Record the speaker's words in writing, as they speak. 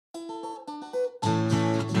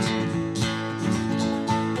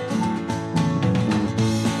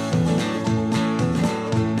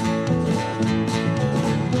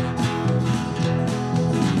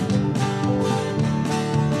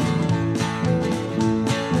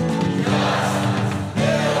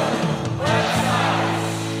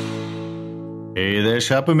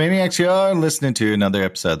Shopomaniacs. You're listening to another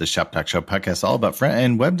episode of the Shop Talk Show podcast, all about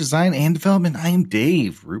front-end web design and development. I am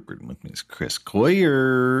Dave Rupert, and with me is Chris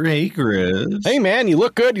Coyier. Hey, Chris. Hey, man, you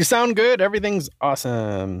look good. You sound good. Everything's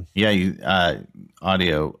awesome. Yeah, you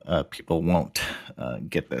audio people won't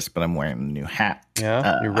get this, but I'm wearing a new hat.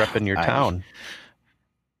 Yeah, you're repping your town.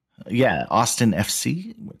 Yeah, Austin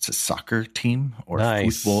FC. It's a soccer team or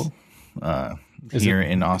football. Here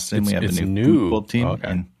in Austin, we have a new football team. Okay.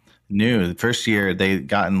 And new. The first year they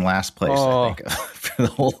got in last place, I think, for the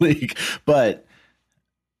whole league. But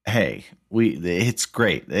hey, it's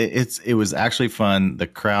great. It was actually fun. The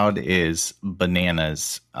crowd is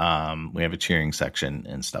bananas. We have a cheering section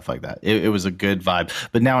and stuff like that. It was a good vibe.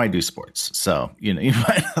 But now I do sports, so you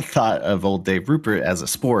might have thought of old Dave Rupert as a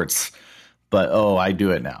sports, but I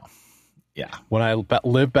do it now. Yeah. When I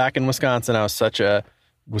lived back in Wisconsin, I was such a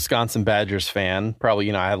Wisconsin Badgers fan. Probably,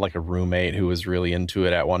 I had like a roommate who was really into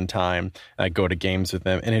it at one time. I'd go to games with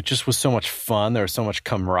them, and it just was so much fun. There was so much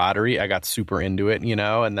camaraderie. I got super into it,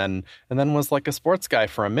 and then was like a sports guy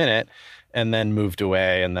for a minute, and then moved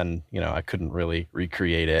away. And then, I couldn't really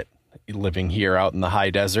recreate it living here out in the high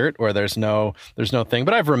desert where there's no thing.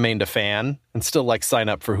 But I've remained a fan and still sign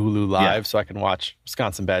up for Hulu Live so I can watch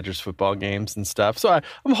Wisconsin Badgers football games and stuff. So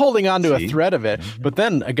I'm holding on to a thread of it. But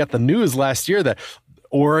then I got the news last year that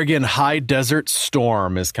Oregon High Desert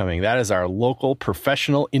Storm is coming. That is our local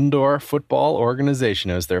professional indoor football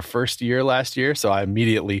organization. It was their first year last year, so I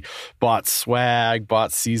immediately bought swag,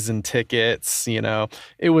 bought season tickets.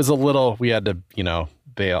 It was a little, we had to,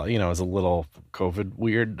 bail. It was a little COVID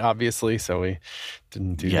weird, obviously, so we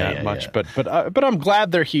didn't do that much. Yeah. But I'm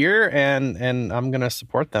glad they're here, and I'm gonna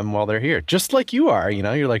support them while they're here, just like you are.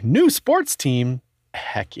 You're like, new sports team.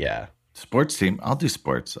 Heck yeah. Sports team. I'll do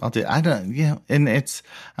sports. And it's,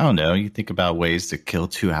 I don't know. You think about ways to kill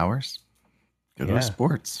 2 hours. Go to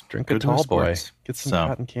sports. Drink a tall boy. Get some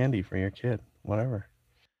cotton candy for your kid. Whatever.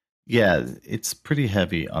 Yeah, it's pretty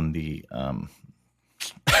heavy on the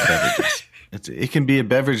beverages. It can be a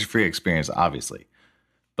beverage-free experience, obviously,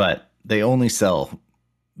 but they only sell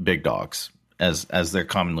big dogs, as they're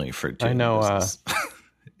commonly referred to. I know.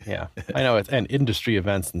 Yeah, I know. And industry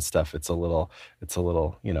events and stuff, it's a little,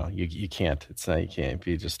 you can't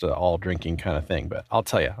be just an all drinking kind of thing. But I'll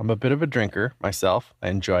tell you, I'm a bit of a drinker myself. I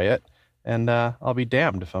enjoy it. And I'll be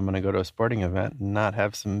damned if I'm going to go to a sporting event and not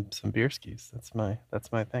have some beer skis. That's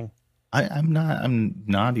my thing. I'm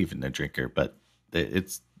not even a drinker, but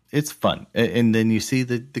it's fun. And then you see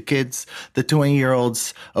the kids, the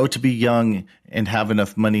 20-year-olds, to be young and have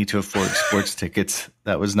enough money to afford sports tickets.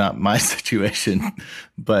 That was not my situation,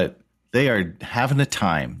 but they are having a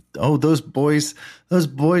time. Oh, those boys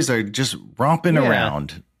are just romping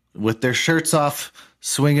around with their shirts off,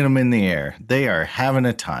 swinging them in the air. They are having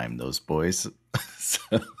a time, those boys.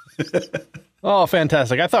 Oh,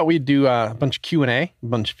 fantastic. I thought we'd do a bunch of Q&A. A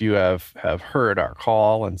bunch of you have heard our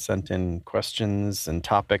call and sent in questions and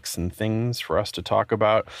topics and things for us to talk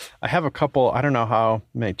about. I have a couple, I don't know how,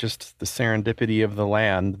 just the serendipity of the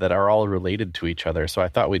land, that are all related to each other. So I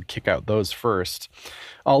thought we'd kick out those first.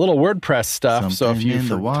 A little WordPress stuff. So if you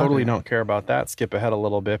totally don't care about that, skip ahead a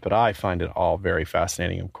little bit. But I find it all very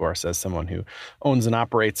fascinating, of course, as someone who owns and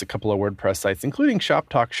operates a couple of WordPress sites, including Shop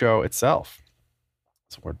Talk Show itself.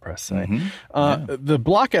 It's a WordPress site. Mm-hmm. The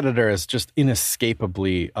block editor is just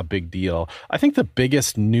inescapably a big deal. I think the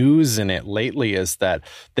biggest news in it lately is that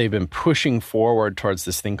they've been pushing forward towards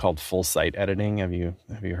this thing called full site editing. Have you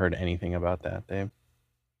heard anything about that, Dave?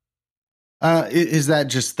 Is that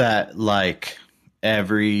just that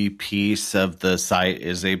every piece of the site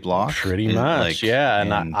is a block? Pretty much, yeah.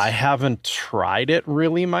 And I haven't tried it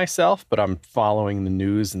really myself, but I'm following the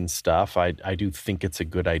news and stuff. I do think it's a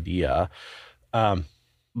good idea.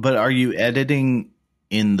 But are you editing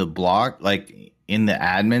in the block, in the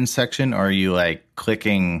admin section, or are you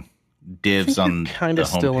clicking divs on the homepage? Kind of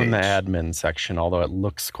still in the admin section, although it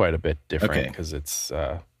looks quite a bit different because it's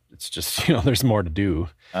just, there's more to do.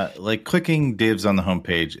 Clicking divs on the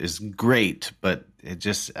homepage is great, but it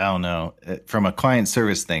just, I don't know, from a client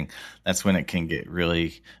service thing, that's when it can get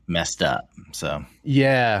really messed up. So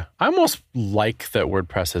yeah, I almost like that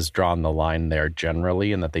WordPress has drawn the line there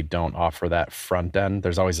generally, and that they don't offer that front end.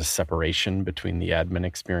 There's always a separation between the admin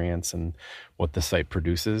experience and what the site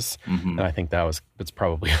produces. Mm-hmm. And I think it's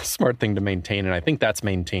probably a smart thing to maintain. And I think that's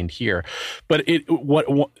maintained here, but it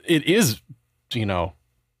is, I know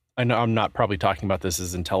I'm not probably talking about this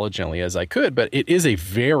as intelligently as I could, but it is a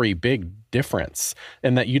very big difference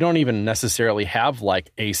in that you don't even necessarily have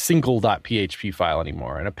a single .php file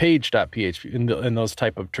anymore and a page.php in those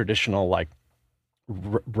type of traditional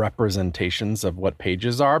representations of what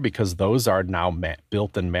pages are, because those are now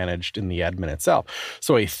built and managed in the admin itself.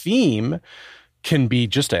 So a theme can be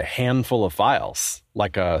just a handful of files,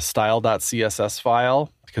 like a style.css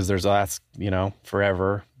file, because that's,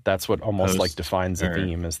 forever. That's what almost like defines a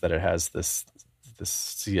theme, is that it has this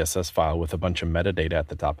CSS file with a bunch of metadata at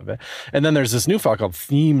the top of it. And then there's this new file called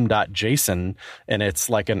theme.json, and it's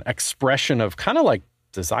like an expression of kind of like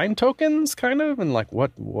design tokens, kind of, and like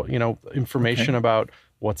what information about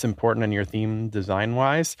what's important in your theme design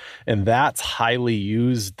wise. And that's highly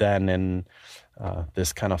used then in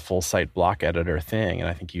this kind of full site block editor thing. And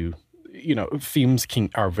I think themes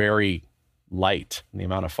are very light in the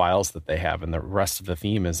amount of files that they have, and the rest of the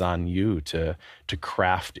theme is on you to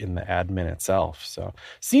craft in the admin itself. So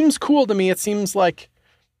seems cool to me. It seems like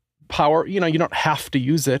power, you don't have to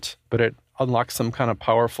use it, but it unlocks some kind of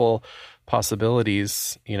powerful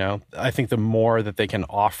possibilities. I think the more that they can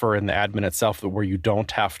offer in the admin itself, where you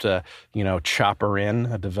don't have to, chopper in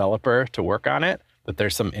a developer to work on it, but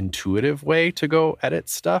there's some intuitive way to go edit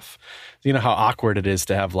stuff. You know how awkward it is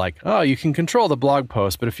to have like, oh, you can control the blog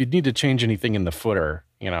post, but if you need to change anything in the footer,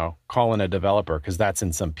 call in a developer because that's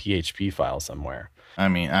in some PHP file somewhere. I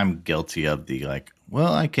mean, I'm guilty of the like,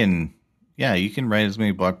 well, you can write as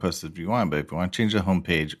many blog posts as you want, but if you want to change the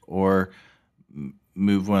homepage or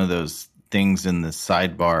move one of those things in the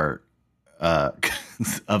sidebar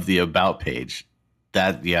of the about page,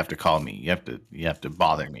 that you have to call me. You have to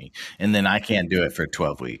bother me, and then I can't do it for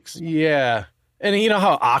 12 weeks. Yeah. And you know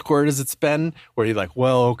how awkward has it's been, where you're like,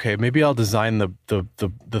 well, okay, maybe I'll design the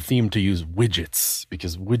theme to use widgets,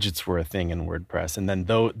 because widgets were a thing in WordPress. And then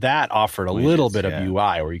that offered a little bit of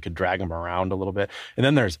UI where you could drag them around a little bit. And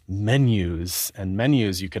then there's menus, and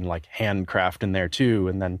menus you can like handcraft in there too.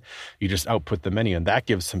 And then you just output the menu, and that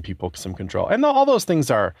gives some people some control. And all those things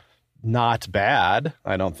are not bad,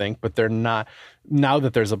 I don't think, but they're not. Now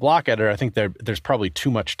that there's a block editor, I think there's probably too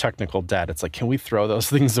much technical debt. It's like, can we throw those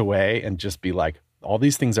things away and just be like, all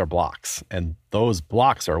these things are blocks, and those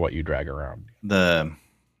blocks are what you drag around. The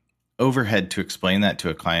overhead to explain that to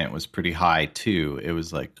a client was pretty high too. It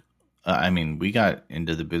was like, we got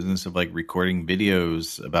into the business of like recording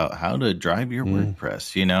videos about how to drive your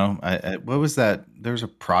WordPress. What was that? There was a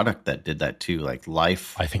product that did that too, like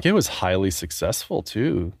Life. I think it was highly successful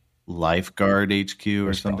too. Lifeguard HQ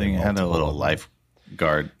or something. It had a little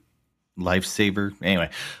Lifeguard lifesaver. Anyway,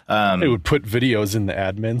 it would put videos in the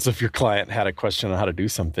admins. If your client had a question on how to do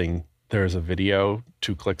something, there's a video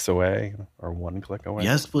 2 clicks away or 1 click away.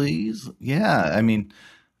 Yes, please. Yeah.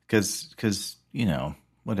 Because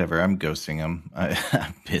whatever, I'm ghosting them.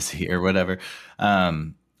 I'm busy or whatever.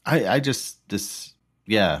 I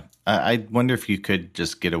wonder if you could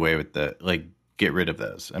just get away with get rid of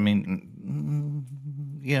those.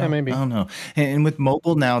 Yeah, maybe. I don't know. And with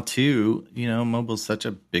mobile now too, mobile's such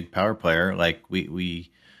a big power player. Like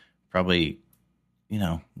we probably,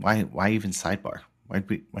 why even sidebar? Why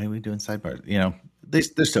are we doing sidebar?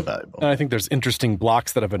 They're still valuable. And I think there's interesting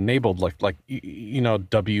blocks that have enabled like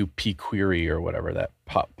WP query or whatever, that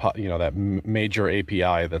that major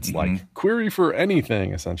API that's like query for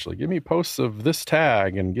anything, essentially. Give me posts of this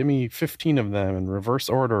tag and give me 15 of them in reverse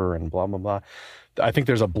order and blah blah blah. I think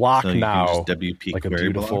there's a block now, WP like a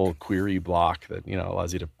beautiful query block that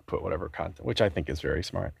allows you to put whatever content, which I think is very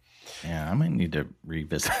smart. Yeah, I might need to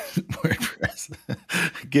revisit WordPress.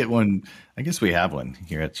 Get one. I guess we have one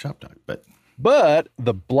here at ShopTalk, but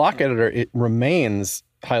the block editor, it remains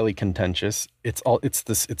highly contentious. It's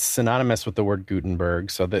synonymous with the word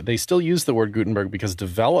Gutenberg, so that they still use the word Gutenberg because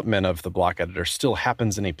development of the block editor still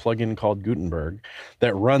happens in a plugin called Gutenberg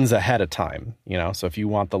that runs ahead of time. So if you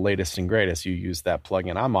want the latest and greatest, you use that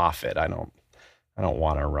plugin. I'm off it. I don't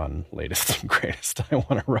want to run latest and greatest. I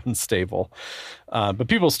want to run stable. But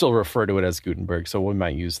people still refer to it as Gutenberg, so we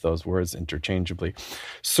might use those words interchangeably.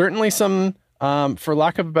 Certainly some, for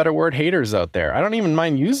lack of a better word, haters out there. I don't even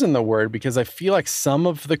mind using the word because I feel like some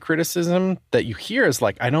of the criticism that you hear is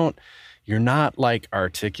like, you're not like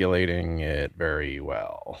articulating it very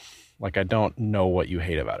well. Like, I don't know what you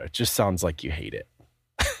hate about it. It just sounds like you hate it.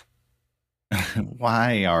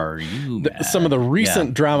 Why are you mad? Some of the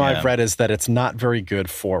recent drama I've read is that it's not very good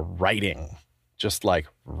for writing, just like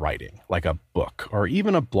writing, like a book or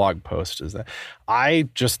even a blog post. Is that I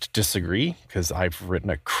just disagree because I've written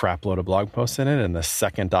a crap load of blog posts in it, and the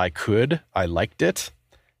second I liked it.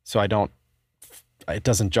 So it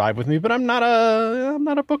doesn't jive with me. But I'm not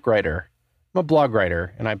a book writer. I'm a blog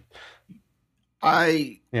writer, and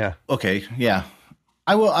okay, yeah,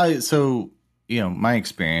 I will. So my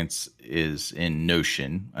experience is in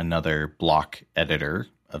Notion, another block editor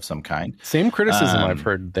of some kind. Same criticism I've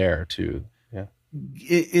heard there too. Yeah.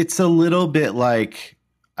 It's a little bit like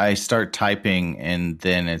I start typing and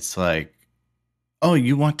then it's like, oh,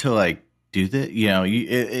 you want to like do that?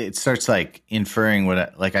 It starts like inferring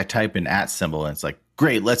like I type an @ symbol and it's like,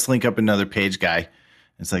 great, let's link up another page guy.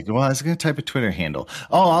 It's like, well, I was going to type a Twitter handle.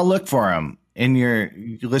 Oh, I'll look for them in your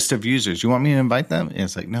list of users. You want me to invite them? And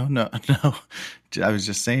it's like, no. I was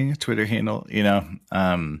just saying a Twitter handle,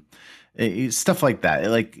 stuff like that.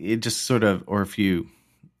 Like it just sort of, or if you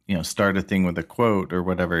start a thing with a quote or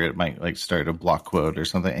whatever, it might like start a block quote or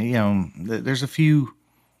something. There's a few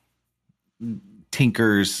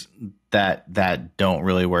tinkers that don't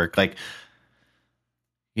really work. Like,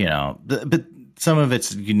 but some of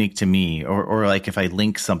it's unique to me, or like if I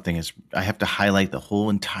link something, I have to highlight the whole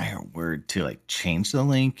entire word to like change the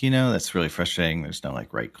link. That's really frustrating. There's no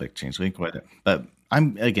like right click change link with it. But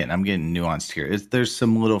I'm getting nuanced here. There's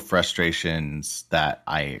some little frustrations that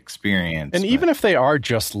I experience, and even if they are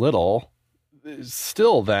just little,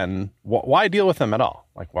 still, then why deal with them at all?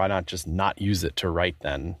 Like, why not just not use it to write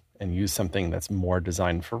then? And use something that's more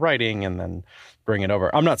designed for writing and then bring it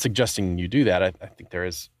over. I'm not suggesting you do that. I think there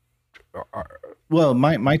is. Well,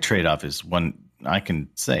 my trade-off is one I can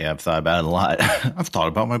say I've thought about it a lot. I've thought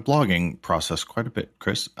about my blogging process quite a bit,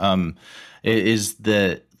 Chris. Is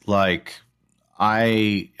that like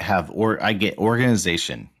I get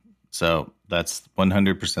organization. So that's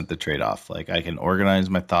 100% the trade-off. Like I can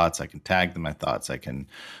organize my thoughts. I can tag my thoughts. I can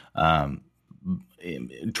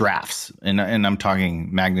drafts, and I'm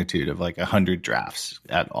talking magnitude of like 100 drafts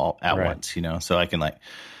at once, so I can like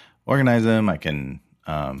organize them. I can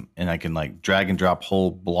and I can like drag and drop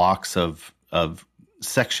whole blocks of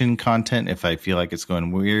section content if I feel like it's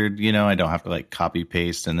going weird. I don't have to like copy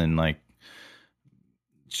paste and then like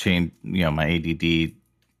change. My ADD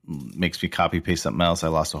makes me copy paste something else. I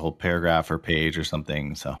lost a whole paragraph or page or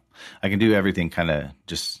something, so I can do everything kind of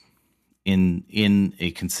just in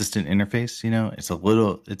a consistent interface.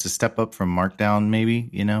 It's a step up from Markdown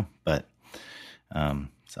maybe, but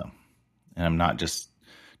so, and I'm not just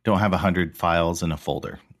don't have 100 files in a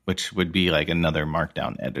folder, which would be like another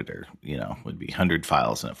Markdown editor, would be 100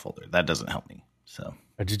 files in a folder. That doesn't help me. So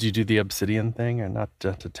did you do the Obsidian thing, or not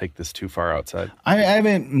to take this too far outside? I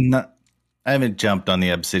haven't jumped on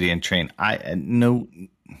the Obsidian train.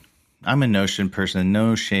 I'm a Notion person,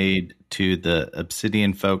 no shade to the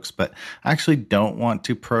Obsidian folks, but I actually don't want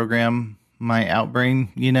to program my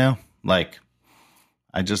Outbrain, like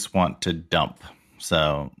I just want to dump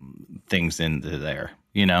things into there,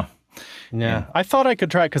 Yeah. I thought I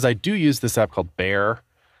could try it because I do use this app called Bear,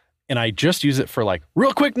 and I just use it for like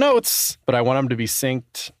real quick notes, but I want them to be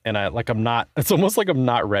synced, and it's almost like I'm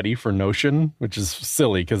not ready for Notion, which is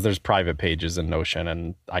silly because there's private pages in Notion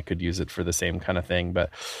and I could use it for the same kind of thing. But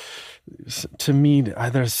to me,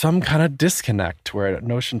 there's some kind of disconnect where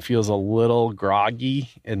Notion feels a little groggy.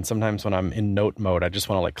 And sometimes when I'm in note mode, I just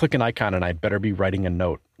want to like click an icon and I better be writing a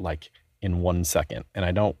note like in 1 second. And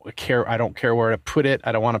I don't care where to put it.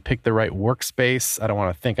 I don't want to pick the right workspace. I don't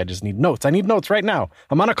want to think. I just need notes. I need notes right now.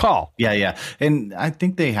 I'm on a call. Yeah. And I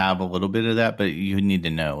think they have a little bit of that, but you need to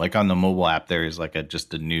know, like on the mobile app, there is like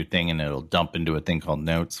just a new thing and it'll dump into a thing called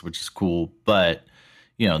Notes, which is cool. But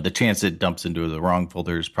the chance it dumps into the wrong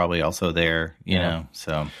folder is probably also there, you know,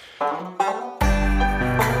 so.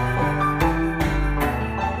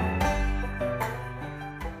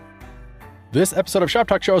 This episode of Shop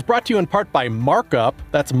Talk Show is brought to you in part by Markup.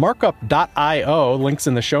 That's markup.io. Links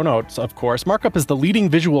in the show notes, of course. Markup is the leading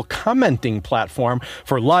visual commenting platform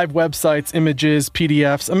for live websites, images,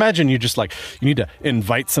 PDFs. Imagine you need to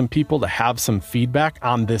invite some people to have some feedback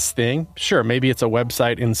on this thing. Sure, maybe it's a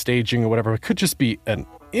website in staging or whatever. It could just be an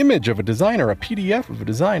image of a design or a PDF of a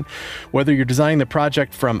design. Whether you're designing the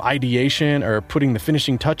project from ideation or putting the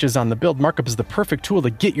finishing touches on the build, Markup is the perfect tool to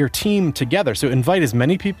get your team together. So invite as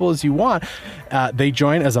many people as you want. They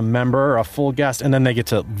join as a member or a full guest, and then they get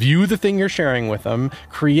to view the thing you're sharing with them,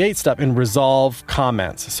 create stuff, and resolve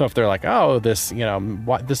comments. So if they're like, oh, this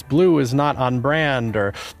blue is not on brand,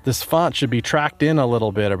 or this font should be tracked in a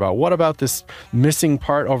little bit, what about this missing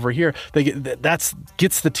part over here? That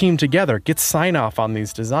gets the team together, gets sign off on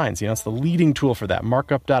these designs. It's the leading tool for that.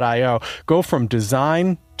 Markup.io. Go from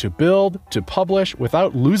design to build to publish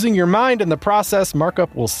without losing your mind in the process.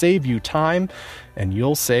 Markup will save you time, and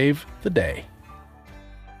you'll save the day.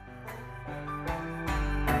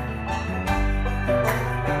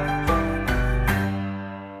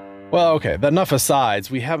 Well, okay, enough asides.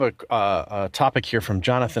 We have a topic here from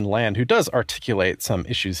Jonathan Land, who does articulate some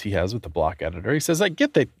issues he has with the block editor. He says, I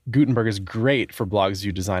get that Gutenberg is great for blogs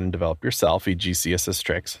you design and develop yourself, e.g. CSS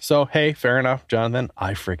Tricks. So, hey, fair enough, Jonathan.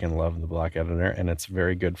 I freaking love the block editor, and it's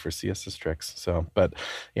very good for CSS Tricks. So, but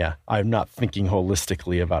yeah, I'm not thinking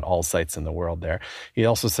holistically about all sites in the world there. He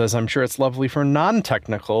also says, I'm sure it's lovely for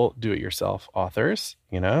non-technical do-it-yourself authors.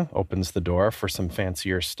 Opens the door for some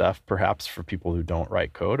fancier stuff, perhaps for people who don't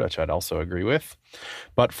write code, which I'd also agree with.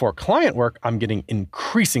 But for client work, I'm getting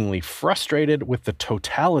increasingly frustrated with the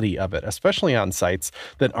totality of it, especially on sites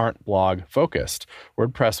that aren't blog focused.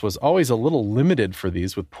 WordPress was always a little limited for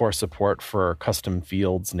these with poor support for custom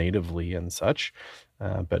fields natively and such.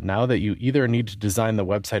 But now that you either need to design the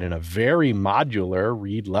website in a very modular,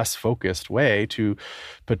 read less focused way to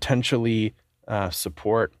potentially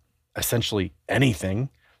support essentially anything,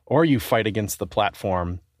 or you fight against the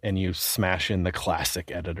platform and you smash in the classic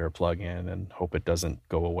editor plugin and hope it doesn't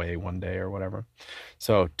go away one day or whatever.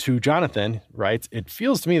 So to Jonathan writes, it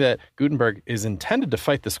feels to me that Gutenberg is intended to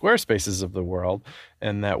fight the Squarespaces of the world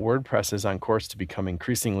and that WordPress is on course to become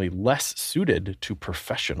increasingly less suited to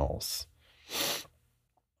professionals.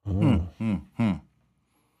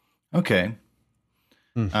 Okay.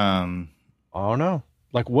 Oh no.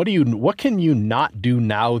 Like, what can you not do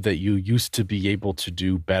now that you used to be able to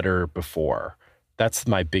do better before? That's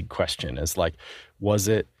my big question is like,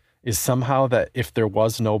 is somehow that if there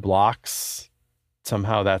was no blocks,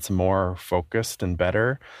 somehow that's more focused and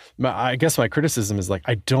better? I guess my criticism is like,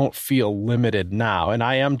 I don't feel limited now. And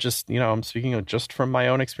I am just, I'm speaking just from my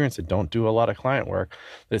own experience. I don't do a lot of client work.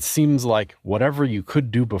 It seems like whatever you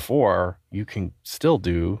could do before, you can still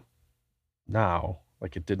do now.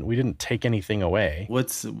 Like we didn't take anything away. What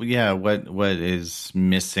is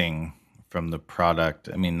missing from the product?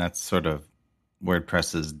 I mean, that's sort of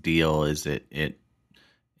WordPress's deal. Is it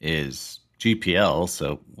is GPL.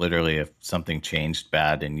 So literally, if something changed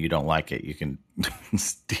bad and you don't like it, you can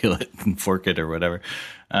steal it and fork it or whatever.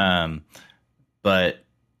 But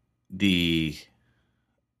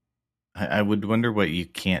I would wonder what you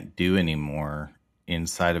can't do anymore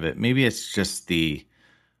inside of it. Maybe it's just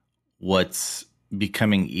what's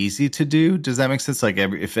becoming easy to do. Does that make sense? Like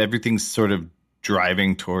if everything's sort of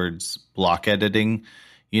driving towards block editing,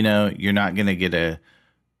 you're not going to get a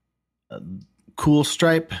cool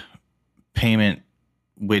Stripe payment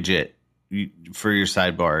widget for your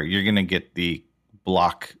sidebar. You're going to get the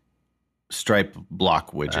Stripe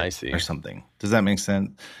block widget or something. Does that make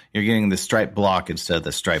sense? You're getting the Stripe block instead of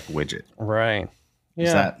the Stripe widget. Right.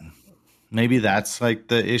 Yeah. Maybe that's like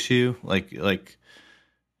the issue. Like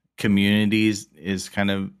communities is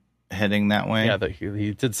kind of heading that way. Yeah,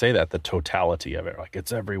 he did say that, the totality of it, like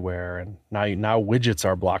it's everywhere, and now widgets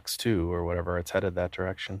are blocks too, or whatever. It's headed that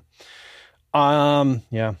direction. Yeah,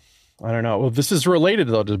 I don't know. Well, this is related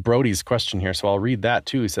though to Brody's question here, so I'll read that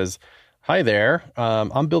too. He says, "Hi there.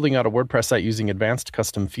 I'm building out a WordPress site using advanced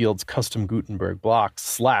custom fields, custom Gutenberg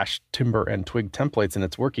blocks / Timber and Twig templates, and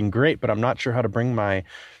it's working great, but I'm not sure how to bring my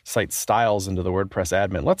site styles into the WordPress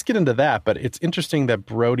admin." Let's get into that, but it's interesting that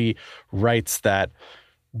Brody writes that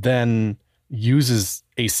then uses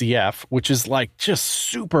ACF, which is like just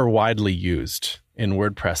super widely used in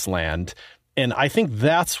WordPress land. And I think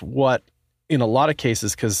that's what, in a lot of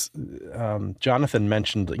cases, because Jonathan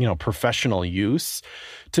mentioned, professional use.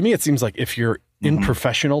 To me, it seems like if you're in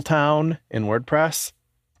professional town in WordPress,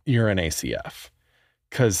 you're in ACF.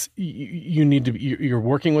 Because you need to, you're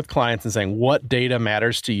working with clients and saying what data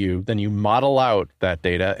matters to you. Then you model out that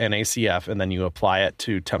data in ACF, and then you apply it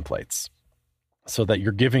to templates so that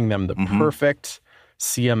you're giving them the perfect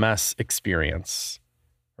CMS experience,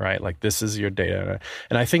 right? Like this is your data.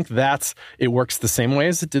 And I think it works the same way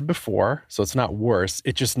as it did before. So it's not worse.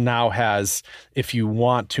 It just now has, if you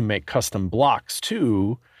want to make custom blocks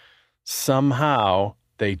too, somehow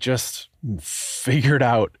they just figured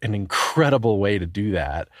out an incredible way to do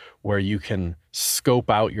that, where you can scope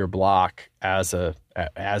out your block as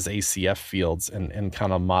ACF fields and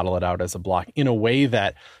kind of model it out as a block in a way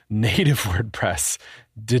that native WordPress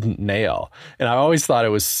didn't nail. And I always thought it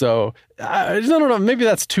was so, I don't know, maybe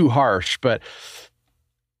that's too harsh, but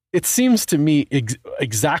it seems to me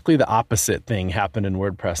exactly the opposite thing happened in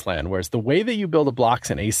WordPress land, whereas the way that you build the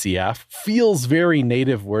blocks in ACF feels very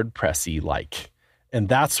native WordPress-y like. And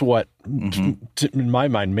that's what, in my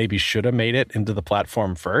mind, maybe should have made it into the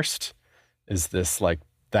platform first, is this like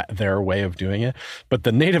that their way of doing it. But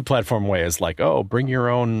the native platform way is like, oh, bring your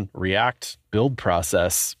own React build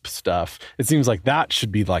process stuff. It seems like that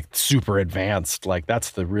should be like super advanced. Like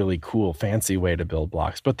that's the really cool, fancy way to build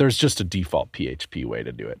blocks. But there's just a default PHP way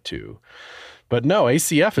to do it too. But no,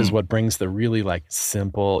 ACF is what brings the really like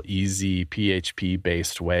simple, easy PHP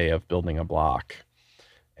based way of building a block.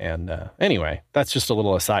 And anyway, that's just a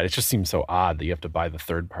little aside. It just seems so odd that you have to buy the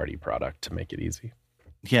third-party product to make it easy.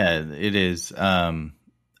 Yeah, it is.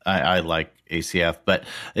 I like ACF, but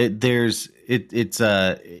it's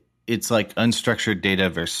like unstructured data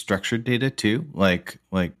versus structured data too. Like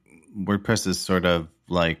WordPress is sort of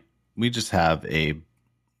like, we just have a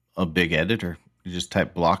big editor. You just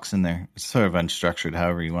type blocks in there. It's sort of unstructured,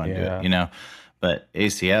 however you want to do it, you know. But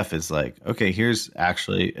ACF is like, okay, here's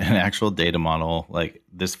actually an actual data model. Like,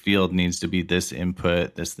 this field needs to be this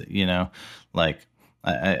input, this, you know, like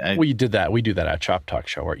we did that. We do that at Chop Talk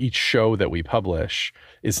Show, where each show that we publish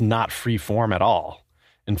is not free form at all.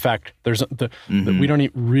 In fact, there's we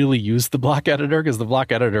don't really use the block editor, because the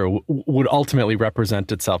block editor would ultimately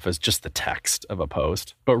represent itself as just the text of a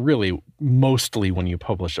post. But really, mostly when you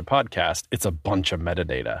publish a podcast, it's a bunch of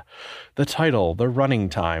metadata: the title, the running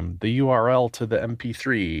time, the URL to the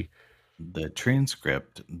MP3, the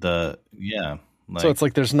transcript, so it's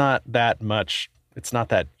like there's not that much. It's not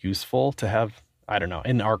that useful to have. I don't know.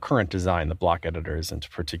 In our current design, the block editor isn't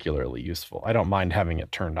particularly useful. I don't mind having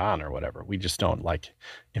it turned on or whatever. We just don't like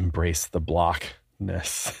embrace the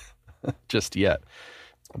blockness just yet.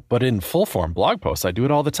 But in full form blog posts, I do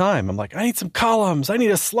it all the time. I'm like, I need some columns. I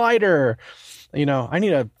need a slider. You know, I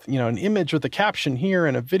need an image with a caption here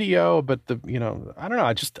and a video, but I don't know.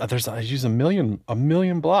 I use a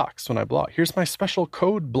million blocks when I blog. Here's my special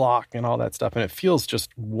code block and all that stuff. And it feels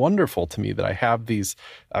just wonderful to me that I have these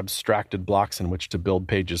abstracted blocks in which to build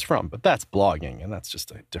pages from. But that's blogging, and that's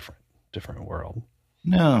just a different world.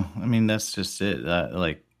 No, I mean, that's just it.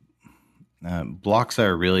 Blocks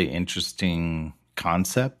are a really interesting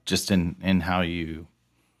concept, just in how you,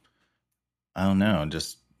 I don't know,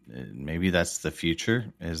 just maybe that's the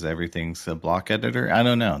future, is everything's a block editor. I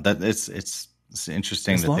don't know. That it's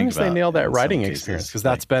interesting to think about. As long as they nail that writing experience, because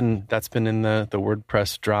that's been in the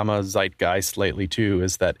WordPress drama zeitgeist lately too,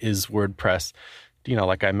 is WordPress,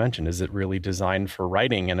 like I mentioned, is it really designed for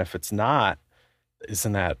writing? And if it's not,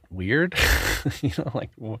 isn't that weird?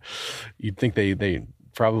 You'd think they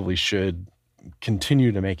probably should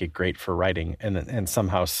continue to make it great for writing and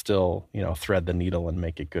somehow still, thread the needle and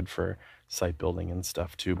make it good for site building and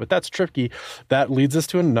stuff too. But that's tricky. That leads us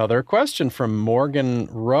to another question from Morgan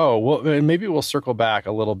Rowe. Well, maybe we'll circle back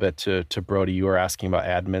a little bit to Brody. You were asking about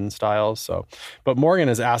admin styles. But Morgan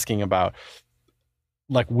is asking about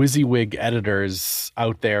like WYSIWYG editors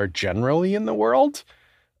out there generally in the world.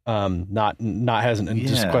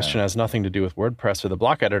 This question has nothing to do with WordPress or the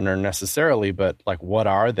block editor necessarily, but like, what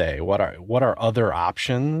are they? What are other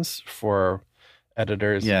options for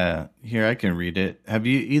editors? Yeah, here, I can read it. Have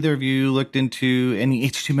either of you looked into any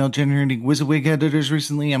HTML generating WYSIWYG editors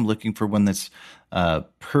recently? I'm looking for one that's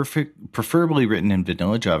preferably written in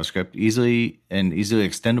vanilla JavaScript, easily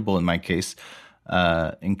extendable in my case,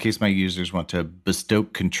 in case my users want to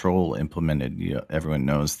bespoke control implemented. Everyone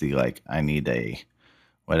knows I need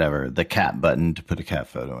the cat button to put a cat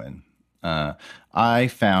photo in. I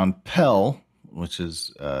found Pell, which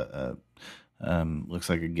is looks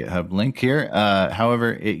like a GitHub link here.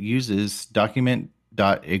 However, it uses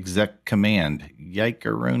document.exec command,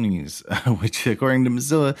 yikeronies, which according to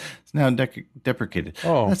Mozilla is now deprecated.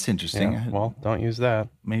 Oh, that's interesting. Yeah, well, don't use that.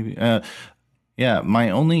 Maybe. My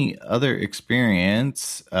only other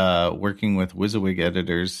experience working with WYSIWYG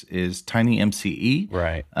editors is TinyMCE,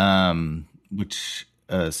 right? Which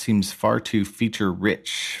seems far too feature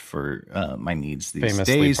rich for my needs these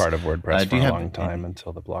Famously days. Part of WordPress for a long time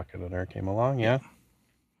until the block editor came along. Yeah.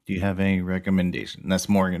 Do you have any recommendation? That's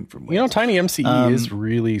Morgan from Wix. TinyMCE is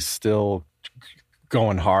really still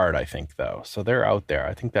going hard, I think, though. So they're out there.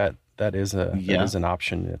 I think that is an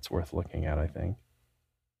option that's worth looking at, I think.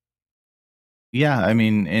 Yeah, I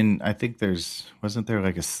mean, and I think wasn't there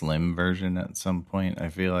like a slim version at some point? I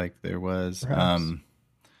feel like there was. Perhaps.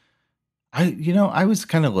 I was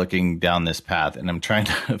kind of looking down this path, and I'm trying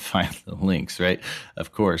to find the links, right?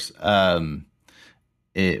 Of course. What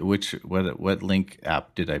link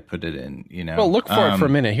app did I put it in? Well, look for it for a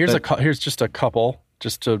minute. Here's just a couple,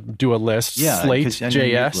 just to do a list. Yeah,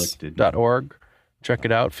 slatejs.org. Check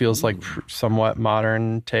it out. Feels like somewhat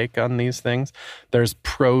modern take on these things. There's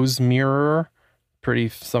ProseMirror, pretty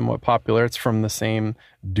somewhat popular. It's from the same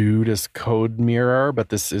dude as CodeMirror, but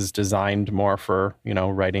this is designed more for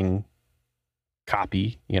writing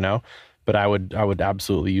copy, but I would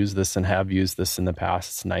absolutely use this and have used this in the past.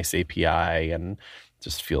 It's a nice API and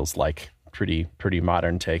just feels like pretty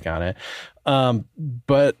modern take on it.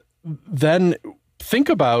 But then think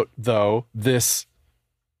about, though, this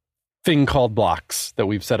thing called blocks that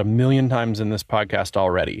we've said a million times in this podcast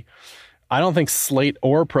already. I don't think Slate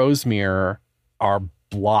or Prosemirror are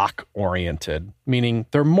block oriented, meaning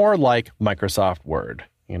they're more like Microsoft Word.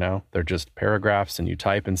 You know, they're just paragraphs and you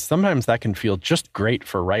type, and sometimes that can feel just great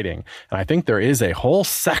for writing. And I think there is a whole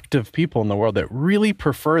sect of people in the world that really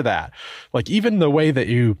prefer that. Like even the way that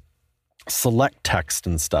you select text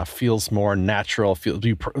and stuff feels more natural.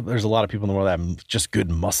 There's a lot of people in the world that have just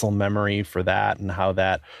good muscle memory for that and how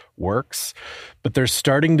that works. But there's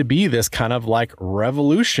starting to be this kind of like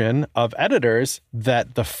revolution of editors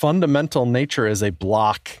that the fundamental nature is a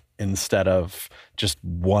block instead of just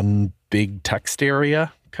one big text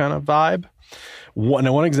area kind of vibe.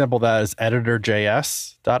 One example of that is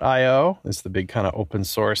editorjs.io. It's the big kind of open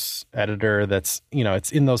source editor that's, you know,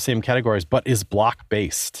 it's in those same categories, but is block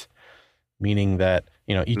based, meaning that,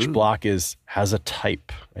 you know, each block has a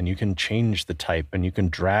type and you can change the type and you can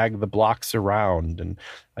drag the blocks around. And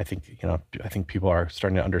I think people are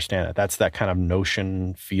starting to understand it. That's that kind of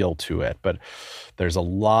Notion feel to it. But there's a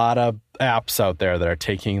lot of apps out there that are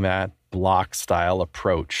taking that block style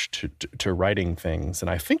approach to writing things. And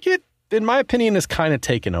I think it, in my opinion, is kind of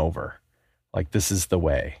taken over. Like, this is the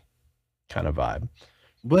way kind of vibe.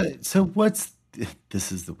 This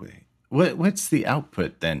is the way. What's the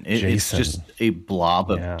output then? It's just a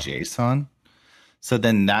blob of JSON. So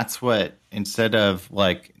then that's what, instead of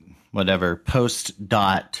like whatever post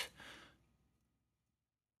dot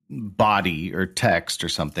body or text or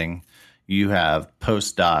something, you have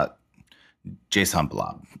post dot JSON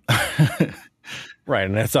blob. Right,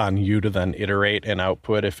 and it's on you to then iterate and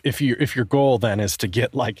output. If your goal then is to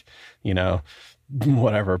get like, you know,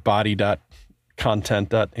 whatever body dot content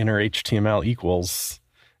dot inner HTML equals,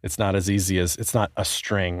 it's not as easy as, it's not a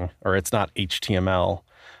string or it's not HTML.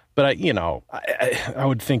 But I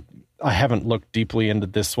would think, I haven't looked deeply into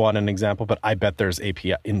this one an example, but I bet there's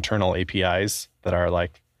internal APIs that are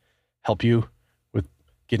like help you with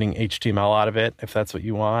getting HTML out of it if that's what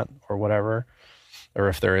you want or whatever. Or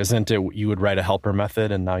if there isn't, you would write a helper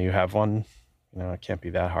method and now you have one. You know, it can't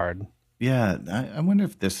be that hard. Yeah, I wonder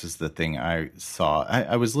if this is the thing I saw.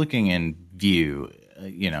 I was looking in Vue,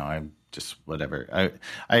 I just whatever.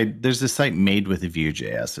 There's this site made with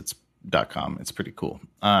Vue.js. It's .com. It's pretty cool.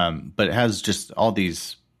 But it has just all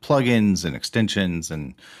these plugins and extensions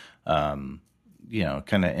and, kind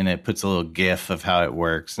of, and it puts a little GIF of how it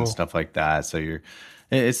works and stuff like that. So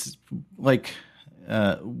it's like,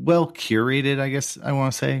 well curated, I guess I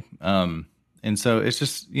want to say. And so it's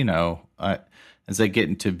just, as I get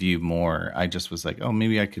into Vue more, I just was like, oh,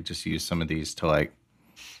 maybe I could just use some of these to like,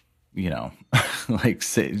 like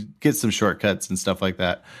get some shortcuts and stuff like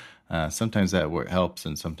that. Sometimes that helps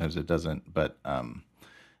and sometimes it doesn't, but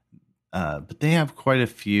they have quite a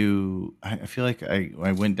few. I feel like I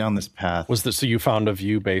went down this path. So you found a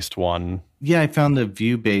Vue-based one? Yeah, I found a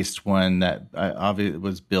Vue-based one that obviously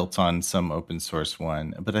was built on some open source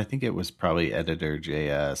one, but I think it was probably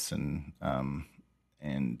editor.js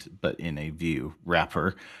but in a Vue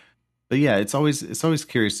wrapper. But yeah, it's always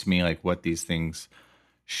curious to me, like what these things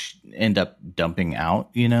end up dumping out.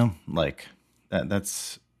 Like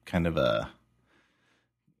that's kind of a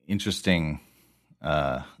interesting.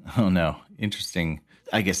 Interesting,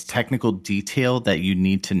 I guess, technical detail that you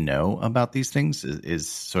need to know about these things is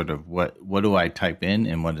sort of what do I type in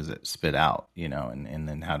and what does it spit out, and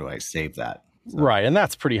then how do I save that? So. Right. And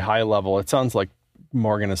that's pretty high level. It sounds like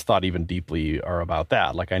Morgan has thought even deeply about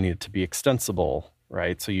that. Like I need it to be extensible,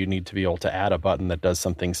 right? So you need to be able to add a button that does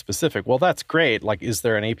something specific. Well, that's great. Like, is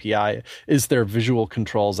there an API? Is there visual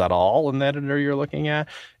controls at all in the editor you're looking at?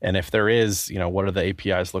 And if there is, what do the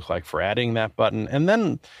APIs look like for adding that button? And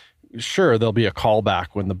then, sure, there'll be a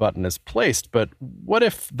callback when the button is placed. But what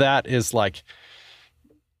if that is like,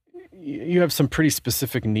 you have some pretty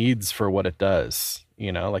specific needs for what it does?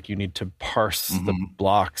 Like you need to parse the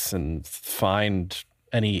blocks and find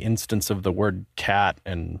any instance of the word cat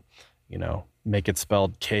and, make it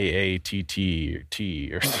spelled KATT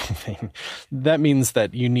or something. That means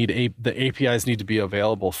that you need the APIs need to be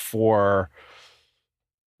available for,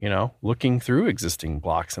 looking through existing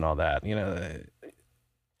blocks and all that.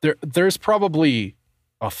 There's probably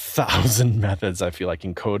 1,000 methods, I feel like,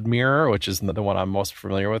 in CodeMirror, which is the one I'm most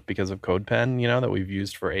familiar with because of CodePen, that we've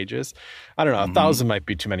used for ages. I don't know, 1,000 might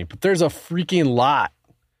be too many, but there's a freaking lot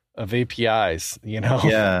of APIs,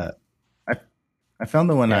 Yeah. I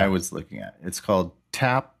found the one I was looking at. It's called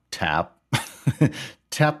tiptap.dev.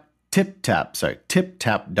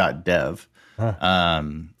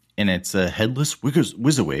 And it's a headless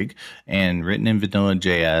WYSIWYG and written in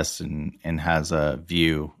Vanilla.js and has a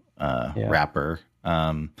Vue wrapper.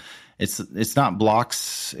 And it's not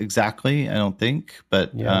blocks exactly, I don't think,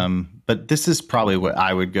 Yeah. but this is probably what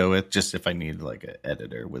I would go with just if I needed like an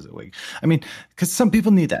editor WYSIWYG. I mean, because some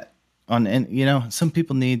people need that and some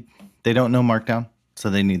people they don't know Markdown, so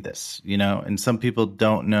they need this, and some people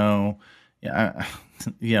don't know,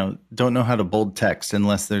 don't know how to bold text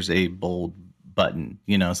unless there's a bold button.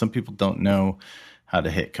 Some people don't know how to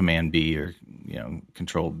hit Command B or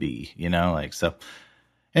Control B. Like so.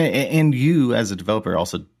 And you, as a developer,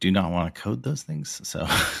 also do not want to code those things. So,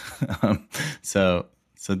 so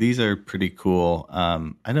these are pretty cool.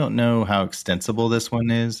 I don't know how extensible this one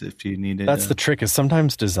is. If you need it, that's the trick. Is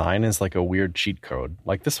sometimes design is like a weird cheat code.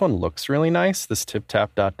 Like this one looks really nice, this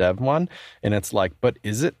TipTap.dev one, and it's like, but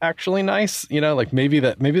is it actually nice? Like maybe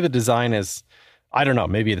the design is, I don't know.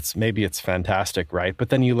 Maybe it's fantastic, right? But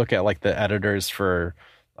then you look at like the editors for,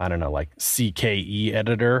 I don't know, like CKE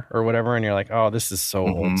editor or whatever. And you're like, oh, this is so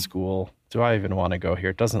old school. Do I even want to go here?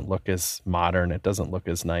 It doesn't look as modern. It doesn't look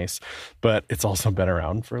as nice, but it's also been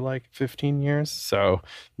around for like 15 years. So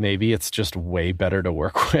maybe it's just way better to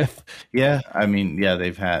work with. Yeah. I mean, yeah,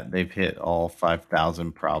 they've hit all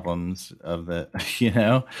 5,000 problems of the,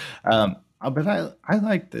 but I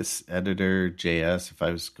like this editor JS if I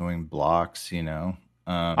was going blocks,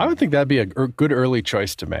 I would think that'd be a good early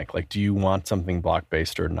choice to make. Like, do you want something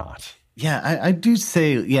block-based or not? Yeah, I do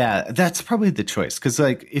say, yeah, that's probably the choice. Because,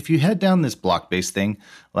 like, if you head down this block-based thing,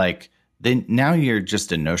 like, then now you're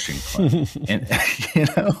just a Notion clone, and,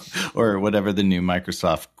 or whatever the new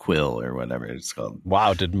Microsoft Quill or whatever it's called.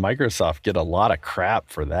 Wow, did Microsoft get a lot of crap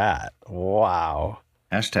for that? Wow.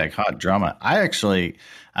 Hashtag hot drama. I actually...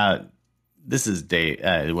 this is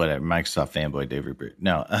whatever, Microsoft fanboy Dave Rupert.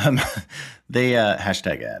 No, they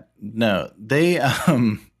hashtag ad. No, they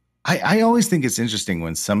I always think it's interesting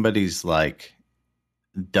when somebody's like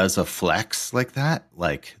does a flex like that.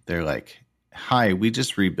 Like they're like, hi, we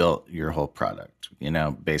just rebuilt your whole product,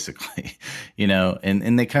 basically,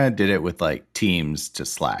 and they kind of did it with like Teams to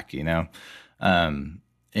Slack, and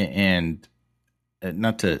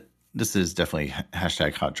not to, this is definitely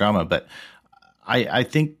hashtag hot drama, but I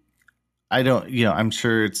think, I don't, I'm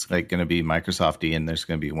sure it's like going to be Microsofty and there's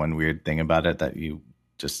going to be one weird thing about it that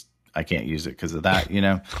I can't use it because of that,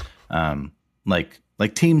 like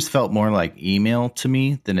Teams felt more like email to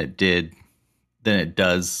me than it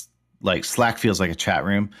does. Like Slack feels like a chat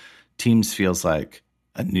room. Teams feels like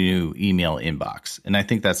a new email inbox. And I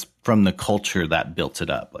think that's from the culture that built it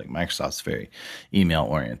up. Like Microsoft's very email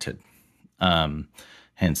oriented,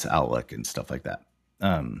 hence Outlook and stuff like that.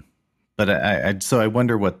 But so I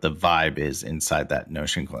wonder what the vibe is inside that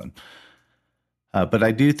Notion clone. But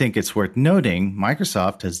I do think it's worth noting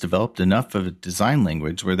Microsoft has developed enough of a design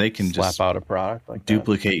language where they can slap just out a product like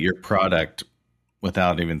duplicate your product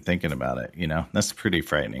without even thinking about it. That's pretty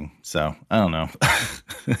frightening. So I don't know.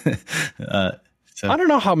 I don't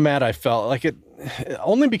know how mad I felt. Like it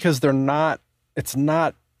only because there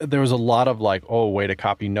was a lot of like, oh, way to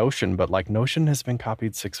copy Notion, but like Notion has been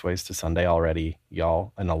copied 6 ways to Sunday already,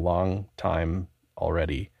 y'all, in a long time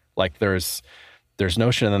already. Like there's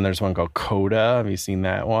Notion, and then there's one called Coda. Have you seen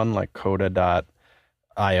that one? Like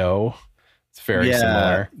Coda.io. It's very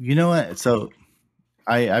similar. You know what? So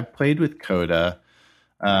I played with Coda.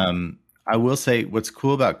 I will say what's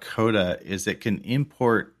cool about Coda is it can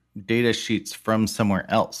import data sheets from somewhere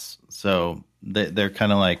else. So they're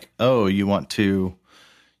kind of like, oh,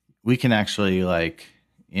 we can actually like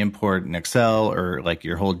import an Excel or like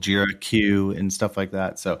your whole Jira queue and stuff like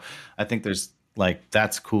that. So I think there's like,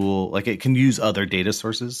 that's cool. Like it can use other data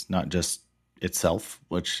sources, not just itself,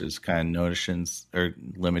 which is kind of Notion's or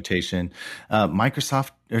limitation.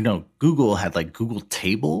 Google had like Google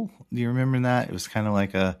Table. Do you remember that? It was kind of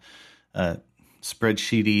like a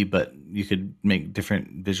spreadsheety, but you could make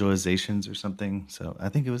different visualizations or something. So I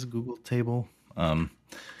think it was a Google Table.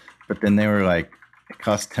 But then they were like, it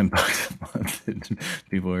cost $10 a month. And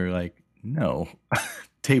people were like, no,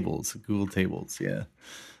 tables, Google Tables. Yeah.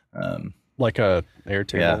 Like a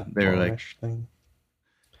Airtable. Yeah, they were like thing.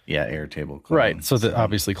 Yeah, Airtable clone. Right. So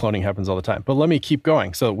obviously cloning happens all the time. But let me keep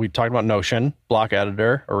going. So we talked about Notion, block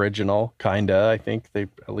editor, original, kinda. I think they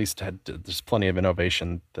at least there's plenty of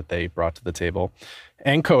innovation that they brought to the table.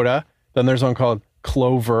 And Coda. Then there's one called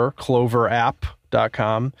Clover,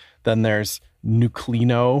 cloverapp.com. Then there's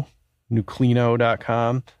Nuclino.com.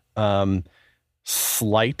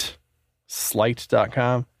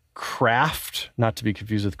 Slight.com. Craft, not to be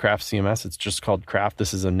confused with Craft CMS. It's just called Craft.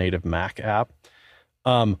 This is a native Mac app.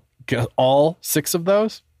 All 6 of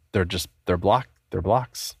those, they're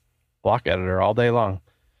blocks, block editor all day long.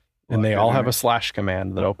 And they all have a /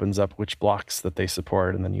 command that opens up which blocks that they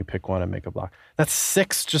support. And then you pick one and make a block. That's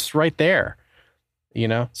 6 just right there. you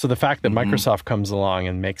know? So the fact that Mm-hmm. Microsoft comes along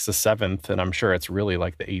and makes the 7th, and I'm sure it's really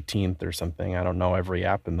like the 18th or something. I don't know every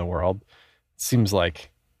app in the world. Seems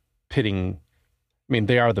like pitting. I mean,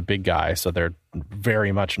 they are the big guy, so they're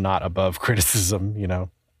very much not above criticism, you know.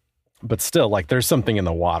 But still, like, there's something in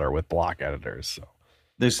the water with block editors. So.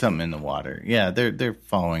 There's something in the water. Yeah, they're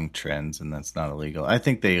following trends, and that's not illegal. I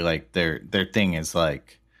think they like their thing is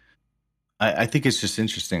like. I think it's just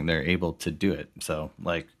interesting they're able to do it. So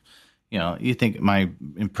like, you think my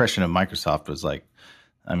impression of Microsoft was like,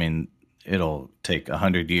 I mean, it'll take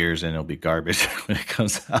 100 years and it'll be garbage when it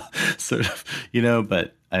comes out, sort of,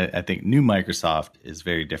 but I think new Microsoft is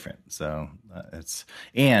very different. So it's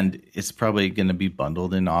probably going to be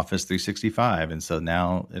bundled in Office 365. And so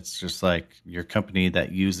now it's just like your company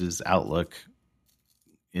that uses Outlook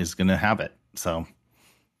is going to have it. So,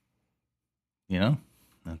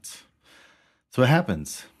 that's what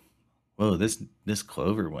happens. Whoa, this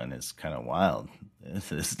Clover one is kind of wild.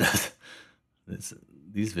 These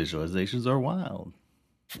visualizations are wild.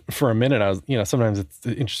 For a minute, I was, sometimes it's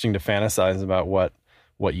interesting to fantasize about what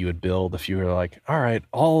you would build if you were like, all right,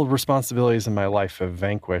 all responsibilities in my life have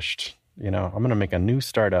vanquished. I'm going to make a new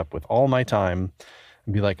startup with all my time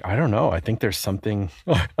and be like, I don't know. I think there's something.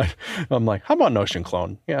 I'm like, how about Notion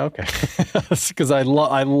clone? Yeah, okay. Because I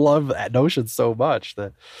love that Notion so much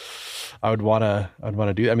that I'd want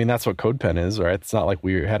to do. I mean, that's what CodePen is, right? It's not like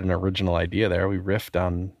we had an original idea there. We riffed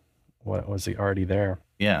on what was already there.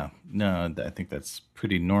 Yeah, no, I think that's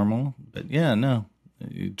pretty normal. But yeah, no,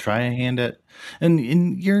 you try a hand at, and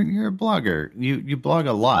you're a blogger. You blog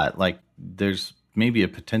a lot. Like there's maybe a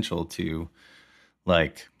potential to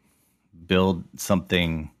like build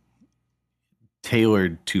something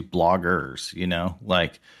tailored to bloggers.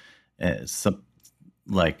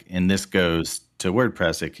 And this goes to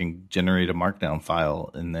WordPress. It can generate a markdown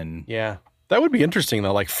file, and then that would be interesting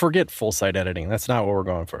though. Like, forget full site editing. That's not what we're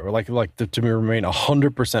going for. To remain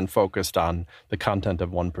 100% focused on the content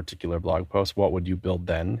of one particular blog post. What would you build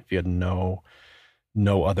then if you had no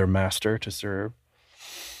other master to serve?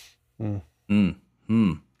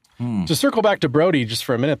 To circle back to Brody just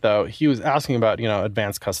for a minute, though, he was asking about,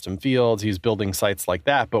 advanced custom fields. He's building sites like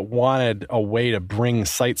that, but wanted a way to bring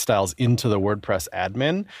site styles into the WordPress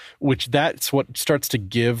admin, which that's what starts to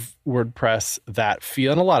give WordPress that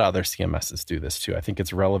feel. And a lot of other CMSs do this too. I think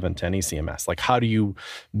it's relevant to any CMS. Like, how do you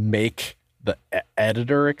make the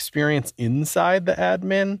editor experience inside the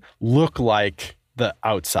admin look like the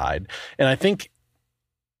outside? And I think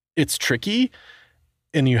it's tricky,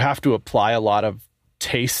 and you have to apply a lot of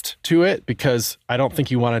taste to it, because I don't think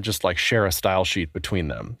you want to just like share a style sheet between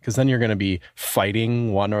them, because then you're going to be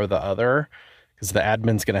fighting one or the other, because the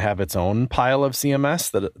admin's going to have its own pile of CMS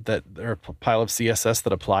that or pile of CSS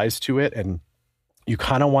that applies to it, and you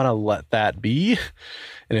kind of want to let that be.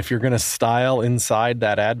 And if you're going to style inside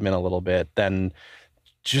that admin a little bit, then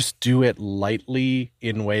just do it lightly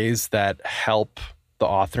in ways that help the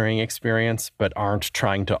authoring experience, but aren't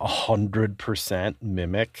trying to 100%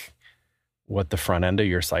 mimic what the front end of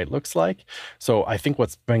your site looks like. So I think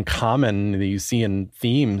what's been common that you see in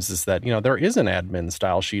themes is that, there is an admin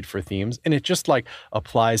style sheet for themes, and it just like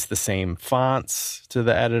applies the same fonts to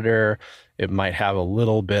the editor. It might have a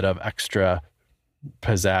little bit of extra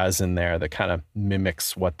pizzazz in there that kind of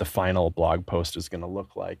mimics what the final blog post is going to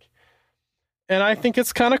look like. And I think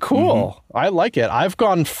it's kind of cool. I like it. I've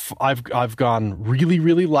gone really,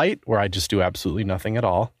 really light, where I just do absolutely nothing at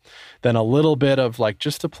all. Then a little bit of like,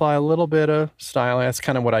 just apply a little bit of style. That's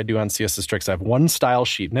kind of what I do on CSS Tricks. I have one style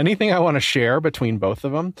sheet, and anything I want to share between both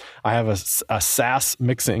of them, I have a Sass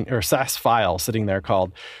mixing or Sass file sitting there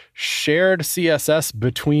called shared CSS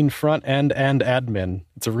between front end and admin.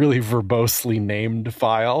 It's a really verbosely named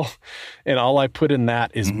file. And all I put in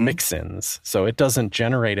that is mixins. So it doesn't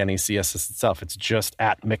generate any CSS itself. It's just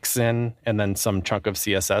at mixin and then some chunk of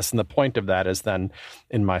CSS. And the point of that is then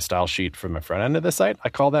in my style sheet from the front end of the site, I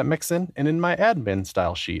call that mixin. And in my admin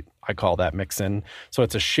style sheet, I call that mixin. So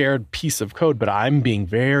it's a shared piece of code, but I'm being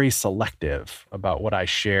very selective about what I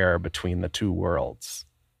share between the two worlds.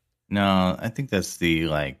 No, I think that's the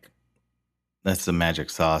magic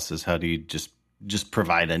sauce, is how do you just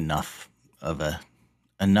provide enough of a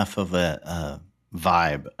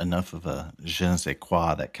vibe, enough of a je ne sais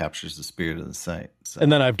quoi that captures the spirit of the site. So.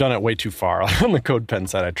 And then I've done it way too far. On the CodePen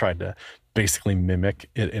side, I tried to basically mimic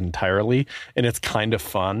it entirely. And it's kind of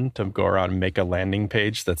fun to go around and make a landing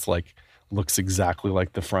page that's like, looks exactly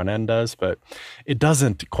like the front end does, but it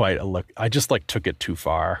doesn't quite look. I just like took it too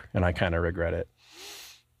far, and I kind of regret it.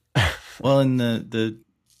 Well, and the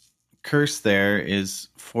curse there is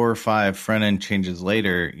 4 or 5 front end changes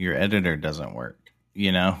later, your editor doesn't work.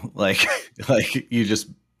 Like you just,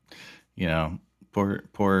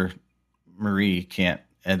 poor Marie can't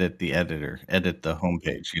edit the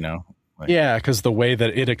homepage, Like, yeah, because the way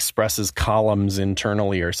that it expresses columns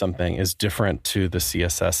internally or something is different to the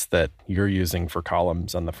CSS that you're using for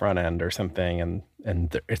columns on the front end or something.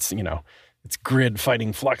 And it's, it's grid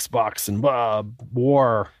fighting Fluxbox and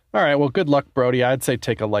war. All right, well, good luck, Brody. I'd say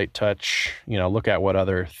take a light touch, look at what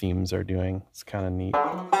other themes are doing. It's kind of neat.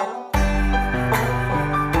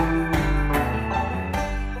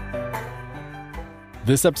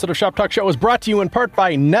 This episode of Shop Talk Show was brought to you in part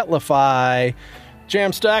by Netlify.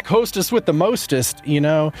 Jamstack, hostess with the mostest.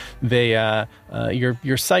 They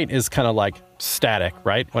your site is kind of like static,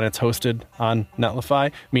 right? When it's hosted on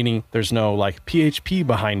Netlify, meaning there's no like PHP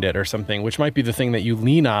behind it or something, which might be the thing that you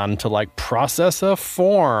lean on to like process a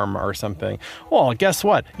form or something. Well, guess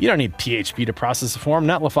what? You don't need PHP to process a form.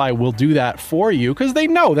 Netlify will do that for you because they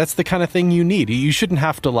know that's the kind of thing you need. You shouldn't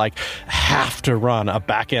have to run a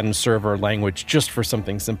backend server language just for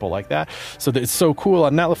something simple like that. So it's so cool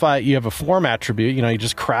on Netlify. You have a form attribute. You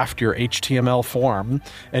just craft your HTML form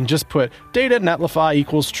and just put data Netlify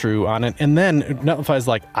equals true on it, and then Netlify is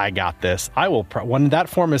like, I got this. I will when that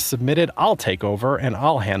form is submitted, I'll take over and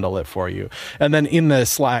I'll handle it for you. And then in the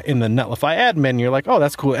Netlify admin, you're like, oh,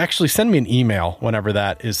 that's cool. Actually, send me an email whenever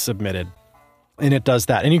that is submitted. And it does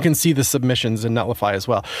that. And you can see the submissions in Netlify as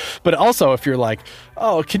well. But also, if you're like,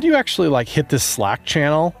 oh, can you actually hit this Slack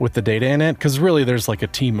channel with the data in it? Because really, there's a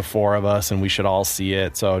team of 4 of us and we should all see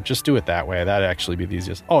it. So just do it that way. That'd actually be the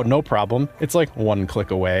easiest. Oh, no problem. It's 1 click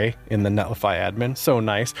away in the Netlify admin. So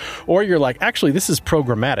nice. Or you're like, actually, this is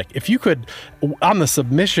programmatic. If you could, on the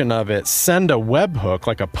submission of it, send a webhook,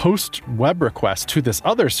 a post web request to this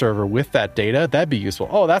other server with that data, that'd be useful.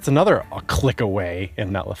 Oh, that's a click away in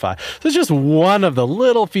Netlify. So it's just one of the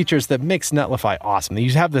little features that makes Netlify awesome. You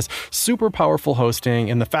have this super powerful hosting,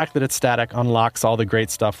 and the fact that it's static unlocks all the great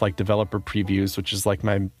stuff like developer previews, which is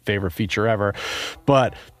my favorite feature ever.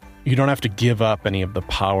 But you don't have to give up any of the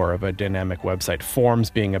power of a dynamic website. Forms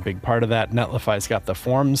being a big part of that. Netlify's got the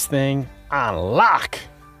forms thing on lock.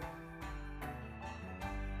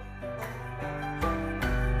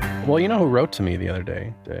 Well, you know who wrote to me the other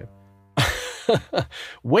day, Dave?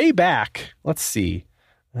 Way back. Let's see.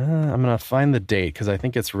 I'm going to find the date because I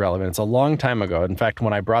think it's relevant. It's a long time ago. In fact,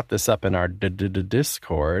 when I brought this up in our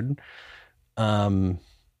Discord,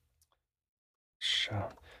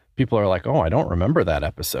 people are like, oh, I don't remember that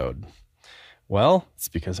episode. Well, it's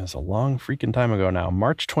because it's a long freaking time ago now.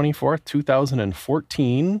 March 24th,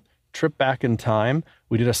 2014, trip back in time.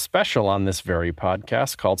 We did a special on this very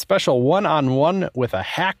podcast called Special One-on-One with a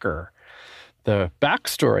Hacker. The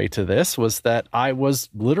backstory to this was that I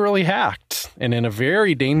was literally hacked, and in a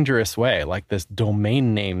very dangerous way. This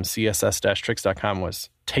domain name css-tricks.com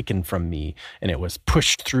was taken from me, and it was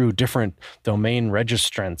pushed through different domain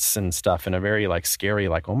registrants and stuff in a very scary,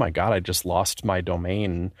 oh my God, I just lost my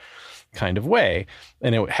domain kind of way.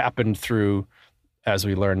 And it happened through, as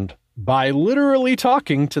we learned, by literally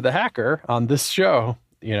talking to the hacker on this show,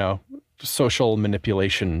 social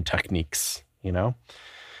manipulation techniques,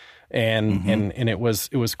 And and it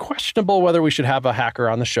was questionable whether we should have a hacker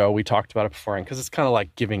on the show. We talked about it before, because it's kind of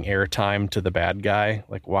like giving airtime to the bad guy.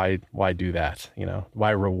 Why do that?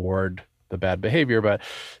 Why reward the bad behavior? But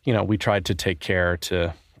we tried to take care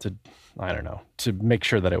to I don't know, to make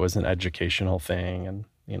sure that it was an educational thing, and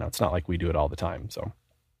it's not like we do it all the time. So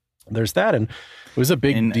there's that, and it was a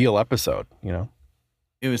big deal episode.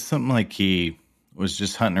 It was something like he was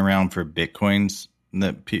just hunting around for Bitcoins.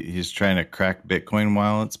 That he's trying to crack Bitcoin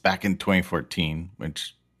wallets back in 2014,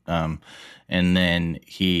 which, and then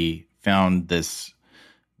he found this.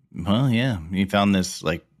 Well, yeah, he found this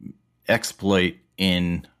exploit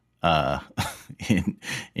in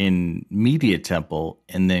in Media Temple,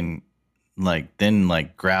 and then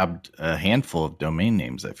grabbed a handful of domain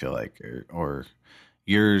names. I feel or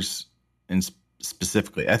yours and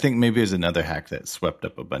specifically. I think maybe there's another hack that swept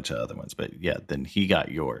up a bunch of other ones, but yeah, then he got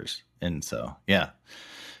yours. And so, yeah,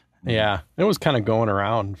 it was kind of going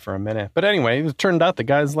around for a minute. But anyway, it turned out the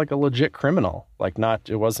guy's a legit criminal.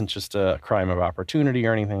 It wasn't just a crime of opportunity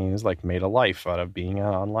or anything. He was made a life out of being an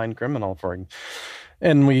online criminal for him.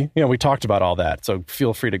 And we talked about all that. So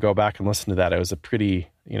feel free to go back and listen to that. It was a pretty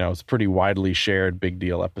widely shared big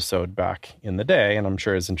deal episode back in the day. And I'm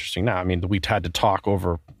sure it's interesting now. I mean, we had to talk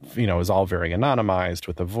over, it was all very anonymized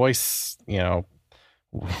with a voice,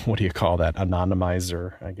 what do you call that?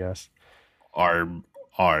 Anonymizer, I guess. Arb.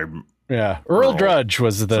 Yeah. Earl Drudge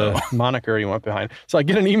was the moniker he went behind. So I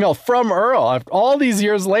get an email from Earl all these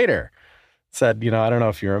years later. said, I don't know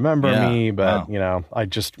if you remember Yeah. me, but, Wow. I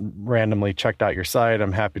just randomly checked out your site.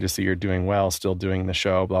 I'm happy to see you're doing well, still doing the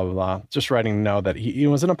show, blah, blah, blah. Just writing to know that he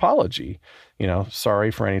was an apology,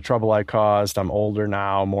 sorry for any trouble I caused. I'm older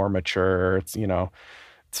now, more mature. It's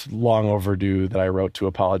long overdue that I wrote to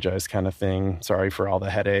apologize kind of thing. Sorry for all the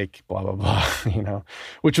headache, blah, blah, blah,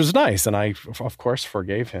 which was nice. And I, of course,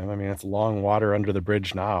 forgave him. I mean, it's long water under the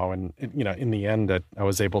bridge now. And, in the end, I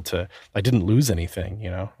was able to, I didn't lose anything,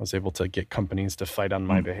 I was able to get companies to fight on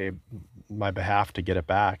my behalf to get it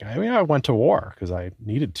back. I mean, I went to war because I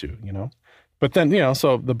needed to. But then,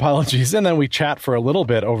 so the apologies, and then we chat for a little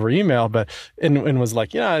bit over email, but and was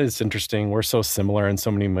like, it's interesting. We're so similar in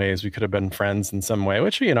so many ways. We could have been friends in some way,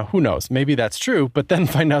 which, who knows? Maybe that's true. But then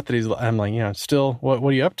find out that I'm like, still, what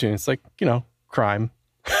are you up to? And it's like, crime.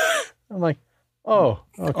 I'm like, oh,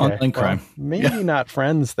 okay. Online crime. Well, maybe not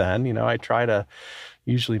friends then. I try to,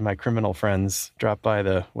 usually my criminal friends drop by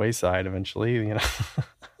the wayside eventually,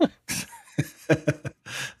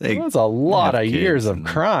 That's a lot of years of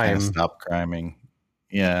crime. Stop criming.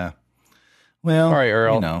 Yeah. Well, all right,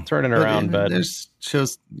 Earl, turning around, but there's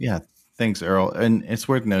shows. Yeah. Thanks, Earl. And it's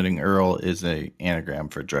worth noting Earl is a anagram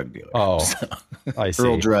for drug dealer. Oh, so, I see.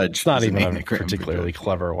 Earl Drudge. It's not even a particularly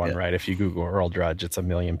clever one, right? If you Google Earl Drudge, it's 1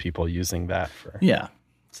 million people using that for. Yeah.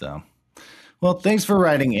 So, well, thanks for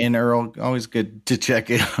writing in, Earl. Always good to check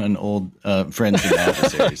in on old friends and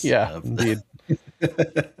adversaries. Yeah, indeed.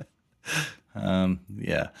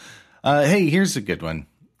 Yeah. Hey, here's a good one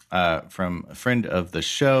from a friend of the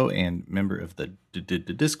show and member of the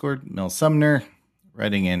Discord, Mel Sumner,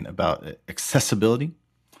 writing in about accessibility.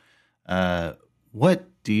 What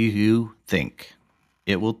do you think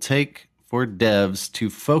it will take for devs to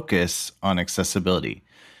focus on accessibility?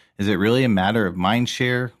 Is it really a matter of mind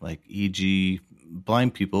share? Like, e.g.,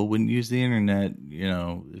 blind people wouldn't use the internet,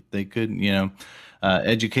 if they couldn't,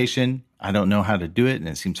 education, I don't know how to do it and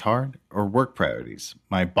it seems hard, or work priorities.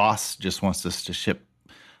 My boss just wants us to ship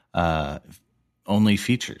only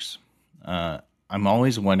features. I'm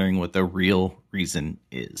always wondering what the real reason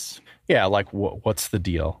is. Yeah, like what's the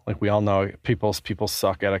deal? Like, we all know people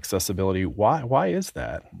suck at accessibility. Why is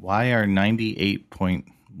that? Why are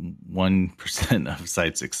 98.1% of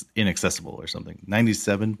sites inaccessible or something?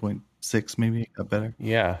 97.6 maybe got better.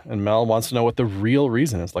 Yeah, and Mel wants to know what the real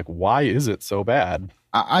reason is. Like, why is it so bad?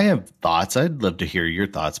 I have thoughts. I'd love to hear your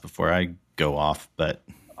thoughts before I go off, but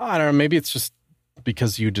I don't know. Maybe it's just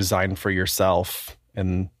because you design for yourself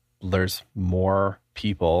and there's more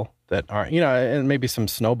people that are, and maybe some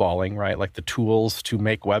snowballing, right? Like, the tools to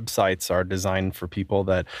make websites are designed for people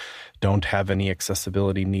that don't have any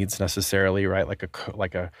accessibility needs necessarily, right? Like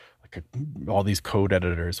all these code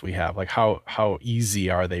editors we have, like how easy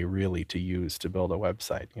are they really to use to build a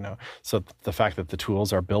website, So the fact that the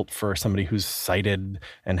tools are built for somebody who's sighted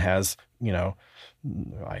and has,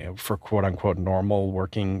 for quote unquote normal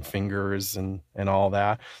working fingers and all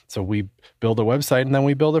that. So we build a website and then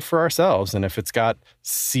we build it for ourselves. And if it's got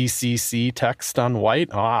CCC text on white,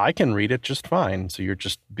 I can read it just fine. So you're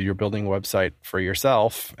building a website for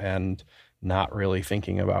yourself and not really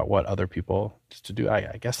thinking about what other people to do.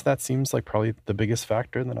 I guess that seems like probably the biggest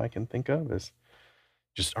factor that I can think of is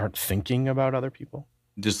just aren't thinking about other people.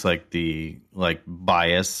 Just like the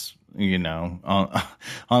bias, on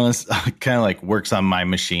this kind of like works on my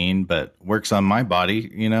machine, but works on my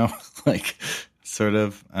body, like sort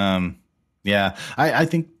of. Yeah, I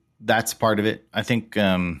think that's part of it. I think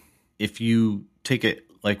if you take it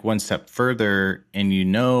like one step further and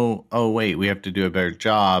oh wait, we have to do a better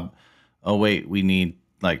job. Oh wait, we need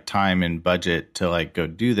like time and budget to like go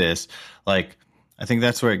do this. Like, I think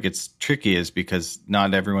that's where it gets tricky, is because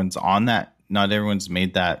not everyone's on that. Not everyone's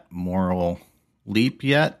made that moral leap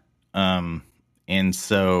yet. And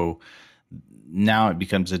so now it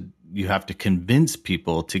becomes you have to convince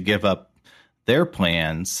people to give up their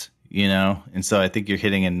plans, And so I think you're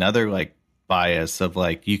hitting another like bias of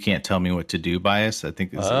like, you can't tell me what to do bias. I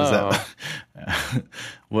think is that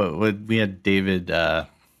what we had David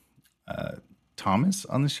Thomas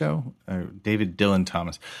on the show, or David Dylan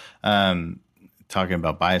Thomas, talking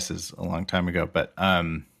about biases a long time ago. But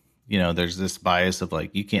there's this bias of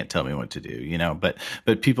like, you can't tell me what to do, but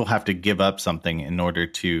people have to give up something in order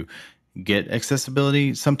to get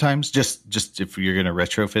accessibility sometimes, just if you're going to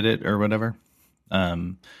retrofit it or whatever.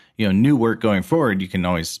 New work going forward, you can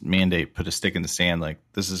always put a stick in the sand, like,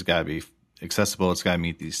 this has got to be accessible. It's got to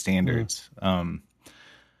meet these standards.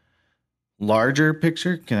 Larger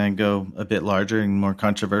picture, can I go a bit larger and more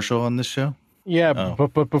controversial on this show? Yeah,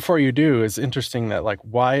 but before you do, it's interesting that, like,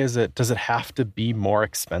 does it have to be more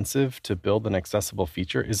expensive to build an accessible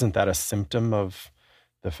feature? Isn't that a symptom of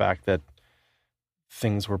the fact that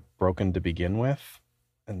things were broken to begin with,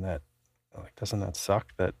 and that like doesn't that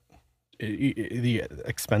suck that the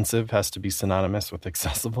expensive has to be synonymous with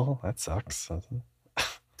accessible? That sucks.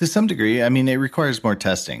 To some degree, I mean, it requires more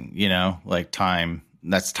testing, like time.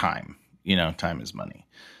 That's time, time is money.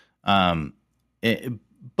 But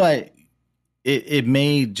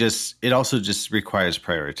it also just requires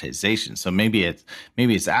prioritization. So maybe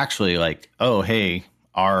it's actually like, oh, hey,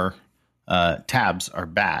 our tabs are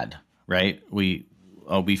bad, right? We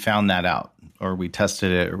found that out, or we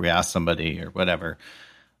tested it, or we asked somebody, or whatever.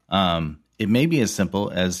 It may be as simple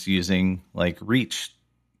as using like Reach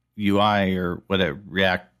UI or whatever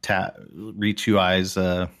Reach UI's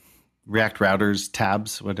React Routers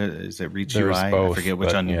tabs. What is it? Reach There's UI. both, I forget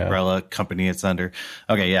which umbrella company it's under.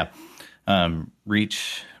 Okay, yeah.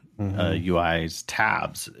 Reach UI's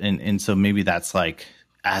tabs, and so maybe that's like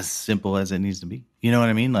as simple as it needs to be. You know what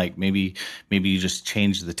I mean? Like maybe you just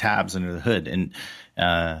change the tabs under the hood, and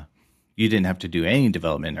you didn't have to do any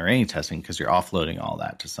development or any testing because you're offloading all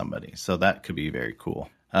that to somebody. So that could be very cool.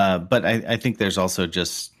 But I think there's also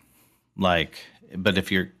just like, but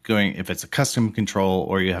if it's a custom control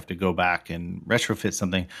or you have to go back and retrofit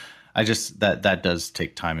something, that does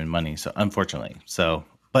take time and money. So unfortunately,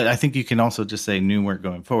 but I think you can also just say new work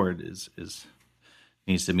going forward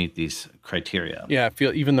needs to meet these criteria. Yeah, I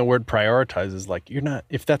feel even the word prioritize is like,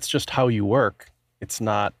 if that's just how you work, it's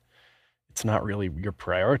not really you're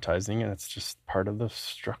prioritizing, and it's just part of the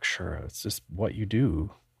structure. It's just what you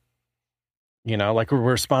do. Like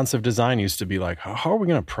responsive design used to be like, how are we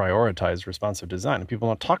going to prioritize responsive design? And people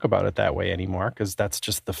don't talk about it that way anymore because that's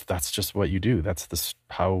just what you do. That's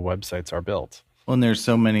how websites are built. Well, and there's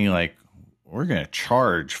so many like, we're going to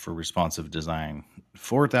charge for responsive design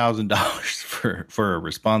 $4,000 for a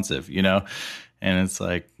responsive, and it's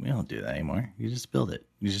like, we don't do that anymore. You just build it.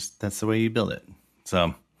 That's the way you build it.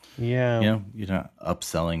 So yeah, you're not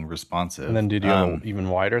upselling responsive. And then did you have an even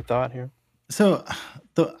wider thought here? So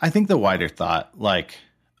I think the wider thought, like,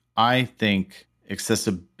 I think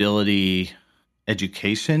accessibility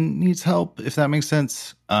education needs help, if that makes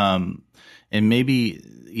sense. And maybe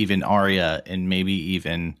even ARIA, and maybe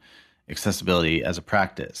even accessibility as a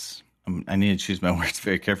practice. I need to choose my words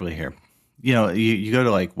very carefully here. You go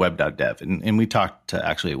to like web.dev, and we talked to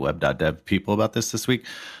actually web.dev people about this week.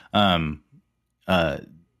 There's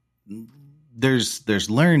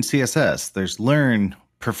Learn CSS, there's Learn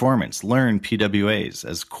Performance, Learn PWAs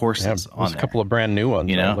as courses on there. There's a couple of brand new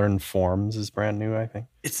ones. Learn Forms is brand new, I think.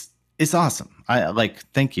 It's awesome. I like,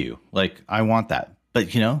 thank you. Like, I want that.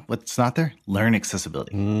 But what's not there? Learn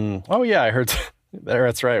accessibility. Oh yeah, I heard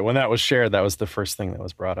that's right. When that was shared, that was the first thing that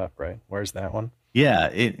was brought up, right? Where's that one? Yeah,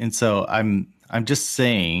 and so I'm just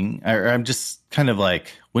saying, or I'm just kind of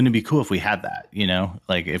like, wouldn't it be cool if we had that?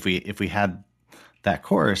 Like if we had that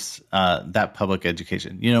course, that public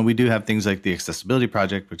education. We do have things like the Accessibility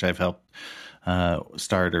Project, which I've helped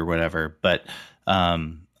start or whatever. But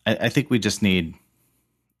I think we just need,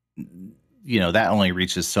 that only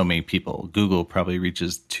reaches so many people. Google probably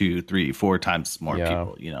reaches 2, 3, 4 times more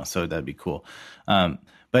people. So that'd be cool. But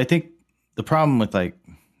I think the problem with like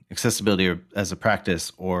accessibility as a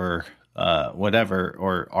practice or whatever,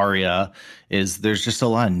 or ARIA, is there's just a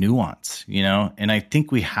lot of nuance, and I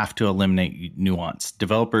think we have to eliminate nuance.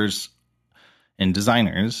 Developers and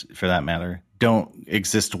designers, for that matter, don't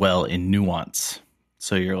exist well in nuance.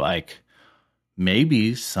 So you're like,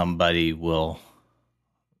 maybe somebody will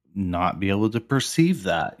not be able to perceive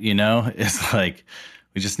that, It's like,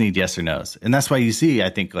 we just need yes or no's. And that's why you see, I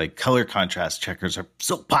think, like color contrast checkers are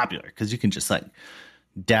so popular, because you can just like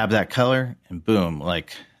dab that color and boom,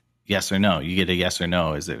 like yes or no. You get a yes or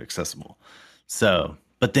no. Is it accessible? So,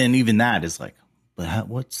 but then even that is like, but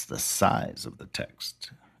what's the size of the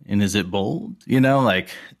text? And is it bold?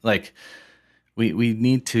 Like we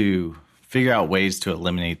need to figure out ways to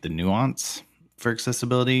eliminate the nuance for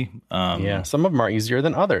accessibility. Some of them are easier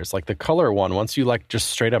than others. Like the color one, once you like just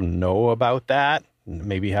straight up know about that,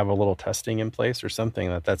 maybe have a little testing in place or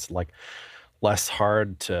something that's like less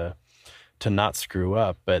hard to not screw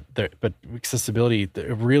up. But accessibility,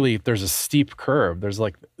 really, there's a steep curve. There's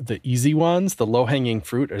like the easy ones, the low hanging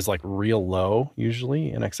fruit is like real low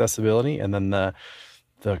usually in accessibility, and then the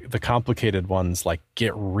complicated ones like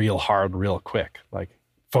get real hard real quick, like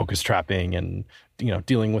focus trapping and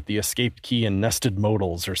dealing with the escape key and nested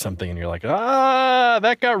modals or something, and you're like,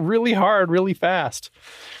 that got really hard really fast.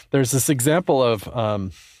 There's this example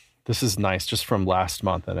of this is nice, just from last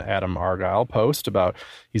month, an Adam Argyle post about,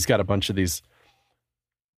 he's got a bunch of these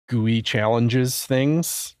GUI challenges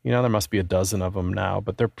things. You know, there must be a dozen of them now,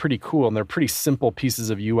 but they're pretty cool and they're pretty simple pieces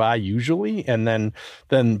of UI usually. And then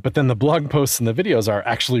the blog posts and the videos are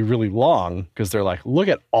actually really long because they're like, look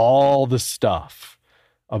at all the stuff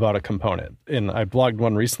about a component. And I blogged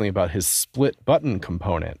one recently about his split button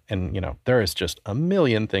component. And, you know, there is just a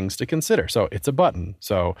million things to consider. So it's a button.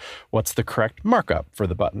 So what's the correct markup for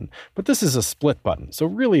the button? But this is a split button. So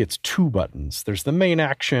really it's two buttons. There's the main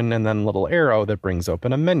action and then a little arrow that brings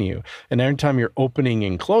open a menu. And every time you're opening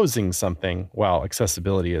and closing something, well,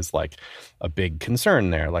 accessibility is like a big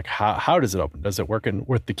concern there. Like how does it open? Does it work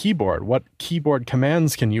with the keyboard? What keyboard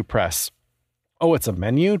commands can you press? Oh, it's a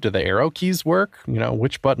menu. Do the arrow keys work? You know,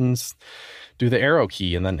 which buttons do the arrow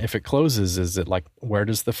key? And then if it closes, is it like, where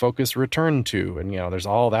does the focus return to? And, you know, there's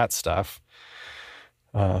all that stuff.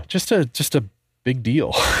 Just a big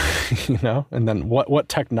deal, you know? And then what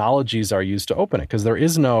technologies are used to open it? Because there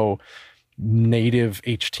is no native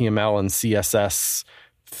HTML and CSS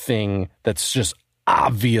thing that's just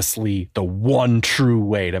obviously the one true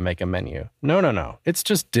way to make a menu. No. It's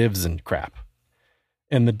just divs and crap.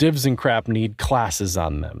 And the divs and crap need classes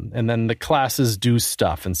on them. And then the classes do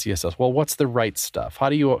stuff in CSS. Well, what's the right stuff? How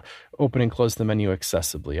do you open and close the menu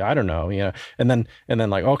accessibly? I don't know. You know, and then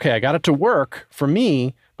like, okay, I got it to work for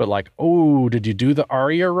me, but like, oh, did you do the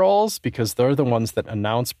ARIA roles? Because they're the ones that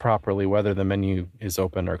announce properly whether the menu is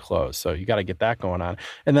open or closed. So you got to get that going on.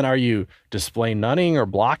 And then are you display nunning or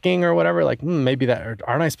blocking or whatever? Like, maybe that,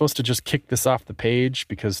 aren't I supposed to just kick this off the page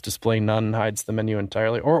because display none hides the menu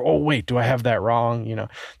entirely? Or, oh, wait, do I have that wrong? You know,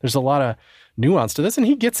 there's a lot of nuance to this, and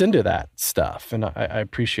he gets into that stuff, and I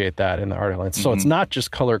appreciate that in the article. And so it's not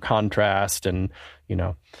just color contrast, and you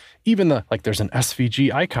know, even there's an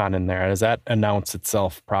SVG icon in there. Does that announce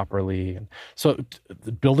itself properly? And so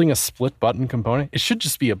building a split button component, it should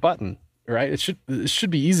just be a button, right? It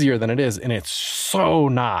should be easier than it is, and it's so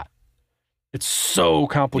not. It's so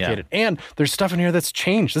complicated. Yeah. And there's stuff in here that's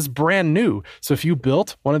changed. This is brand new. So if you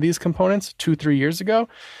built one of these components 2-3 years ago,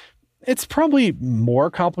 it's probably more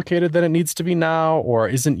complicated than it needs to be now, or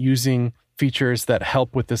isn't using features that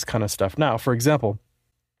help with this kind of stuff now. For example,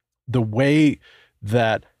 the way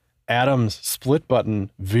that Atom's split button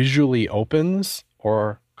visually opens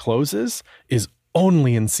or closes is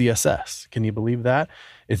only in CSS. Can you believe that?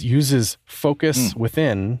 It uses focus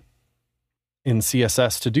within in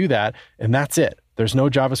CSS to do that, and that's it. There's no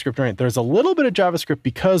JavaScript or anything. There's a little bit of JavaScript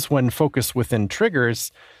because when focus within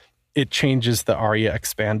triggers, it changes the ARIA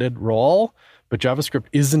expanded role, but JavaScript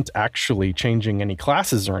isn't actually changing any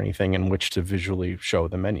classes or anything in which to visually show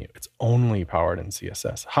the menu. It's only powered in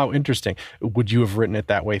CSS. How interesting. Would you have written it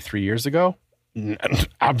that way 3 years ago?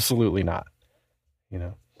 Absolutely not. You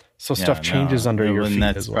know, so stuff changes under your feet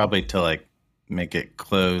that's as well. Probably to like make it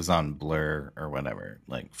close on blur or whatever,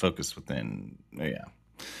 like focus within. Yeah.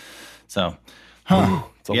 So,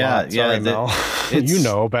 it's a lot. Sorry, Mel. You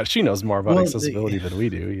know, but she knows more about accessibility than we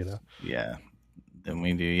do, you know. Yeah, than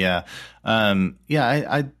we do. Yeah.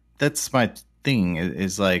 I that's my thing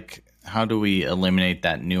is like, how do we eliminate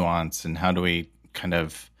that nuance, and how do we kind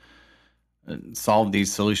of solve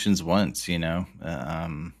these solutions once, you know,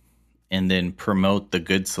 and then promote the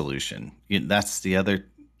good solution. That's the other,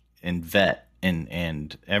 and vet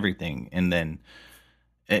and everything. And then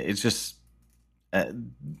it's just,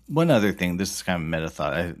 one other thing, this is kind of a meta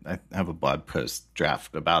thought. I have a blog post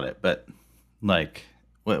draft about it, but like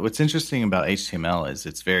what's interesting about HTML is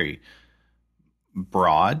it's very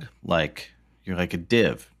broad. Like you're like a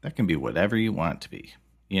div that can be whatever you want it to be,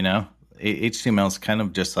 you know. HTML is kind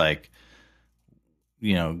of just like,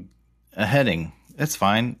 you know, a heading. That's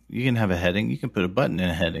fine. You can have a heading. You can put a button in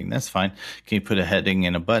a heading. That's fine. Can you put a heading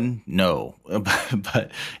in a button? No.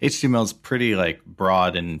 But HTML is pretty like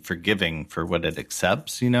broad and forgiving for what it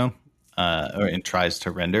accepts, you know, and tries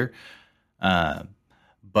to render.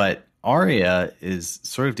 But ARIA is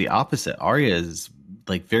sort of the opposite. ARIA is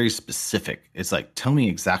like very specific. It's like, tell me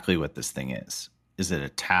exactly what this thing is. Is it a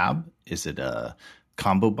tab? Is it a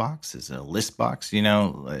combo box? Is it a list box? You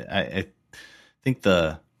know, I think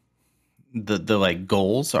the like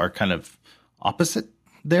goals are kind of opposite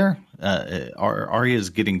there. ARIA is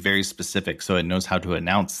getting very specific, so it knows how to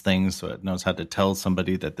announce things, so it knows how to tell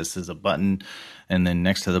somebody that this is a button, and then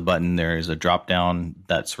next to the button there is a drop down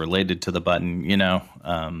that's related to the button, you know.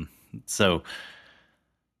 So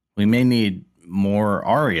we may need more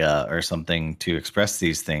ARIA or something to express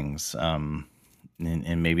these things, and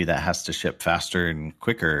maybe that has to ship faster and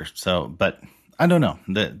quicker. So, but I don't know.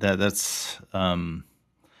 That's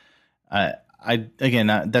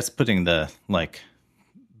that's putting the like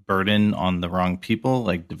burden on the wrong people.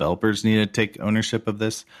 Like developers need to take ownership of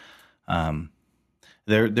this.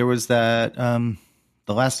 There was that the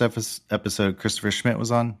the last episode Christopher Schmidt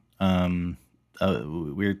was on,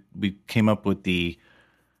 we came up with the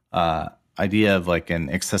idea of like an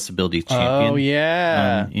accessibility champion. Oh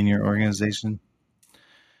yeah, in your organization.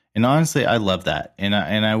 And honestly, I love that, and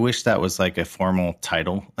I wish that was like a formal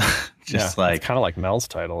title, just like it's kind of like Mel's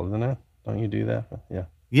title, isn't it? Don't you do that?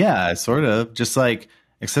 Yeah, sort of, just like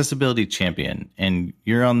accessibility champion, and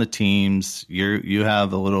you're on the teams. You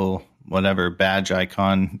have a little whatever badge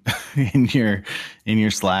icon in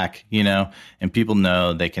your Slack, and people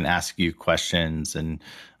know they can ask you questions and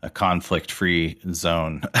a conflict-free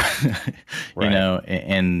zone, right.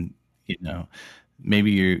 and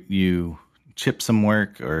maybe you chip some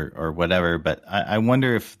work or whatever, but I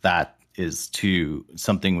wonder if that is too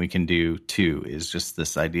something we can do too, is just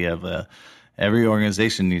this idea of every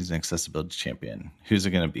organization needs an accessibility champion. Who's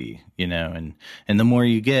it going to be? And the more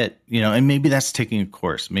you get, and maybe that's taking a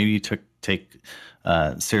course. Maybe you take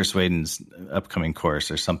Sarah Swaden's upcoming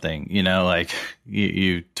course or something, like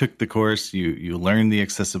you took the course, you learned the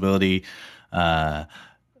accessibility.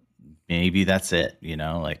 Maybe that's it,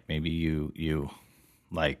 like maybe you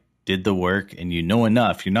like did the work and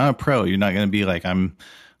enough. You're not a pro. You're not going to be like, I'm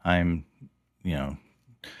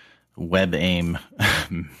WebAIM,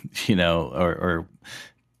 or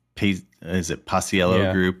is it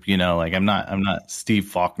Paciello Group? Like I'm not Steve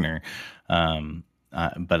Faulkner,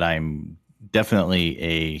 but I'm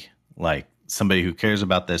definitely like somebody who cares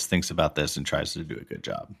about this, thinks about this, and tries to do a good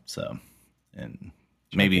job. So, and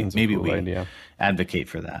maybe we idea. Advocate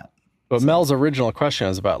for that. But Mel's original question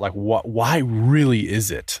is about like why really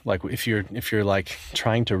is it? Like if you're like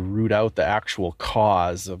trying to root out the actual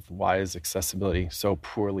cause of why is accessibility so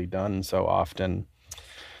poorly done so often,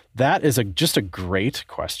 that is just a great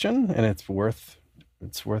question, and it's worth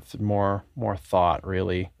more thought,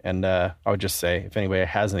 really. And I would just say, if anybody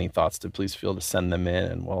has any thoughts, to please feel to send them in,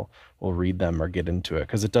 and we'll read them or get into it,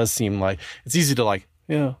 because it does seem like it's easy to like,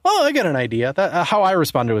 oh, I got an idea. That how I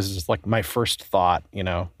responded was just like my first thought,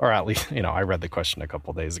 or at least, I read the question a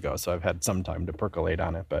couple of days ago, so I've had some time to percolate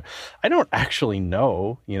on it, but I don't actually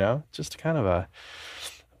know, just kind of a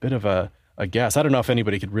bit of a guess. I don't know if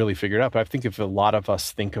anybody could really figure it out, but I think if a lot of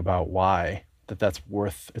us think about why,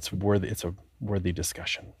 it's a worthy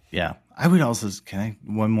discussion. Yeah. I would also,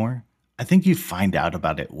 one more? I think you find out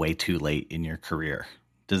about it way too late in your career.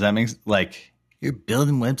 Does that make sense? Like, you're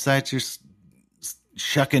building websites, you're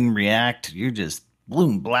shucking React, you're just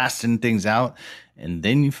blasting things out, and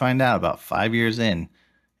then you find out about 5 years in,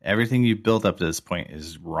 everything you built up to this point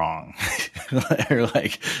is wrong. Or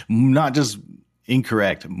like, not just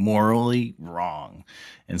incorrect, morally wrong.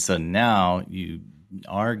 And so now you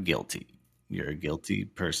are guilty. You're a guilty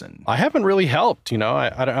person. I haven't really helped, I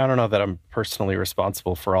don't know that I'm personally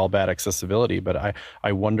responsible for all bad accessibility, but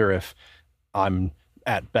I wonder if I'm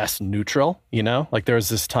at best neutral, like there was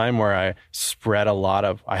this time where I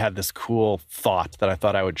had this cool thought that I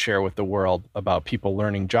thought I would share with the world about people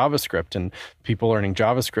learning JavaScript, and people learning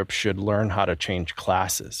JavaScript should learn how to change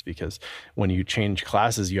classes, because when you change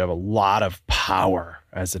classes, you have a lot of power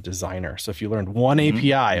as a designer. So if you learned one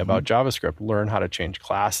API about JavaScript, learn how to change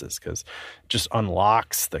classes, because it just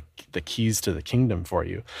unlocks the keys to the kingdom for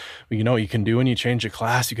you. You know what you can do when you change a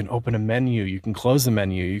class? You can open a menu, you can close the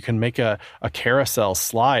menu, you can make a carousel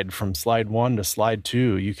slide from slide 1 to slide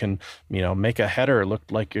 2. You can, make a header look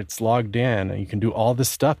like it's logged in, and you can do all this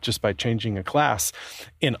stuff just by changing a class.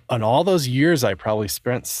 In all those years I probably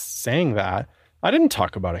spent saying that, I didn't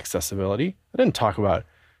talk about accessibility. I didn't talk about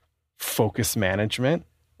focus management.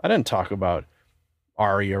 I didn't talk about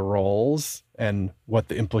ARIA roles and what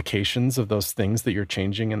the implications of those things that you're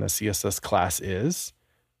changing in the CSS class is.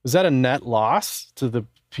 Was that a net loss to the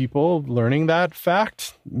people learning that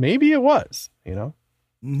fact? Maybe it was, But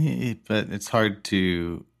it's hard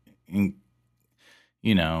to,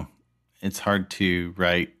 it's hard to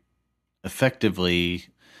write effectively.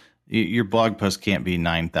 Your blog post can't be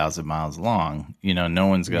 9,000 miles long. No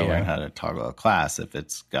one's going to learn how to toggle a class if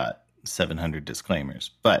it's got 700 disclaimers.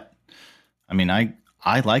 But I mean, I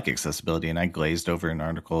like accessibility, and I glazed over an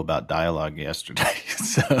article about dialogue yesterday.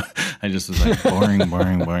 So I just was like,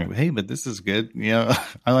 boring. Hey, but this is good.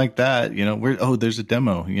 I like that. There's a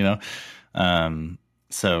demo,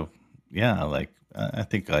 So yeah, I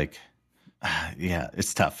think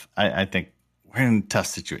it's tough. I think we're in a tough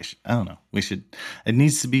situation. I don't know. It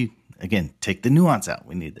needs to be, again, take the nuance out.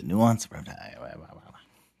 We need the nuance.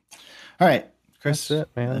 All right, Chris, that's it,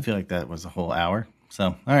 man. I feel like that was a whole hour. So,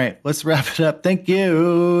 all right, let's wrap it up. Thank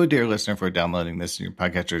you, dear listener, for downloading this in your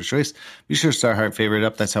podcatcher of choice. Be sure to star, heart, favorite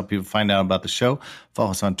up. That's how people find out about the show.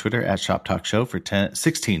 Follow us on Twitter at Shop Talk Show for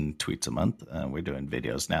 16 tweets a month. We're doing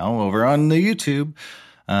videos now over on the YouTube.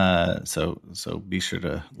 So be sure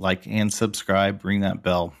to like and subscribe, ring that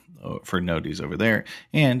bell for noties over there.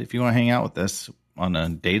 And if you want to hang out with us on a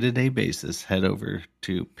day-to-day basis, head over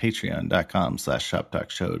to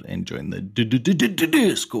patreon.com/shoptalkshow and join the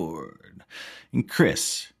Discord. And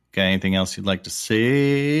Chris, got anything else you'd like to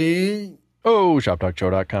say? Oh,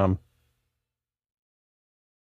 shoptalkshow.com.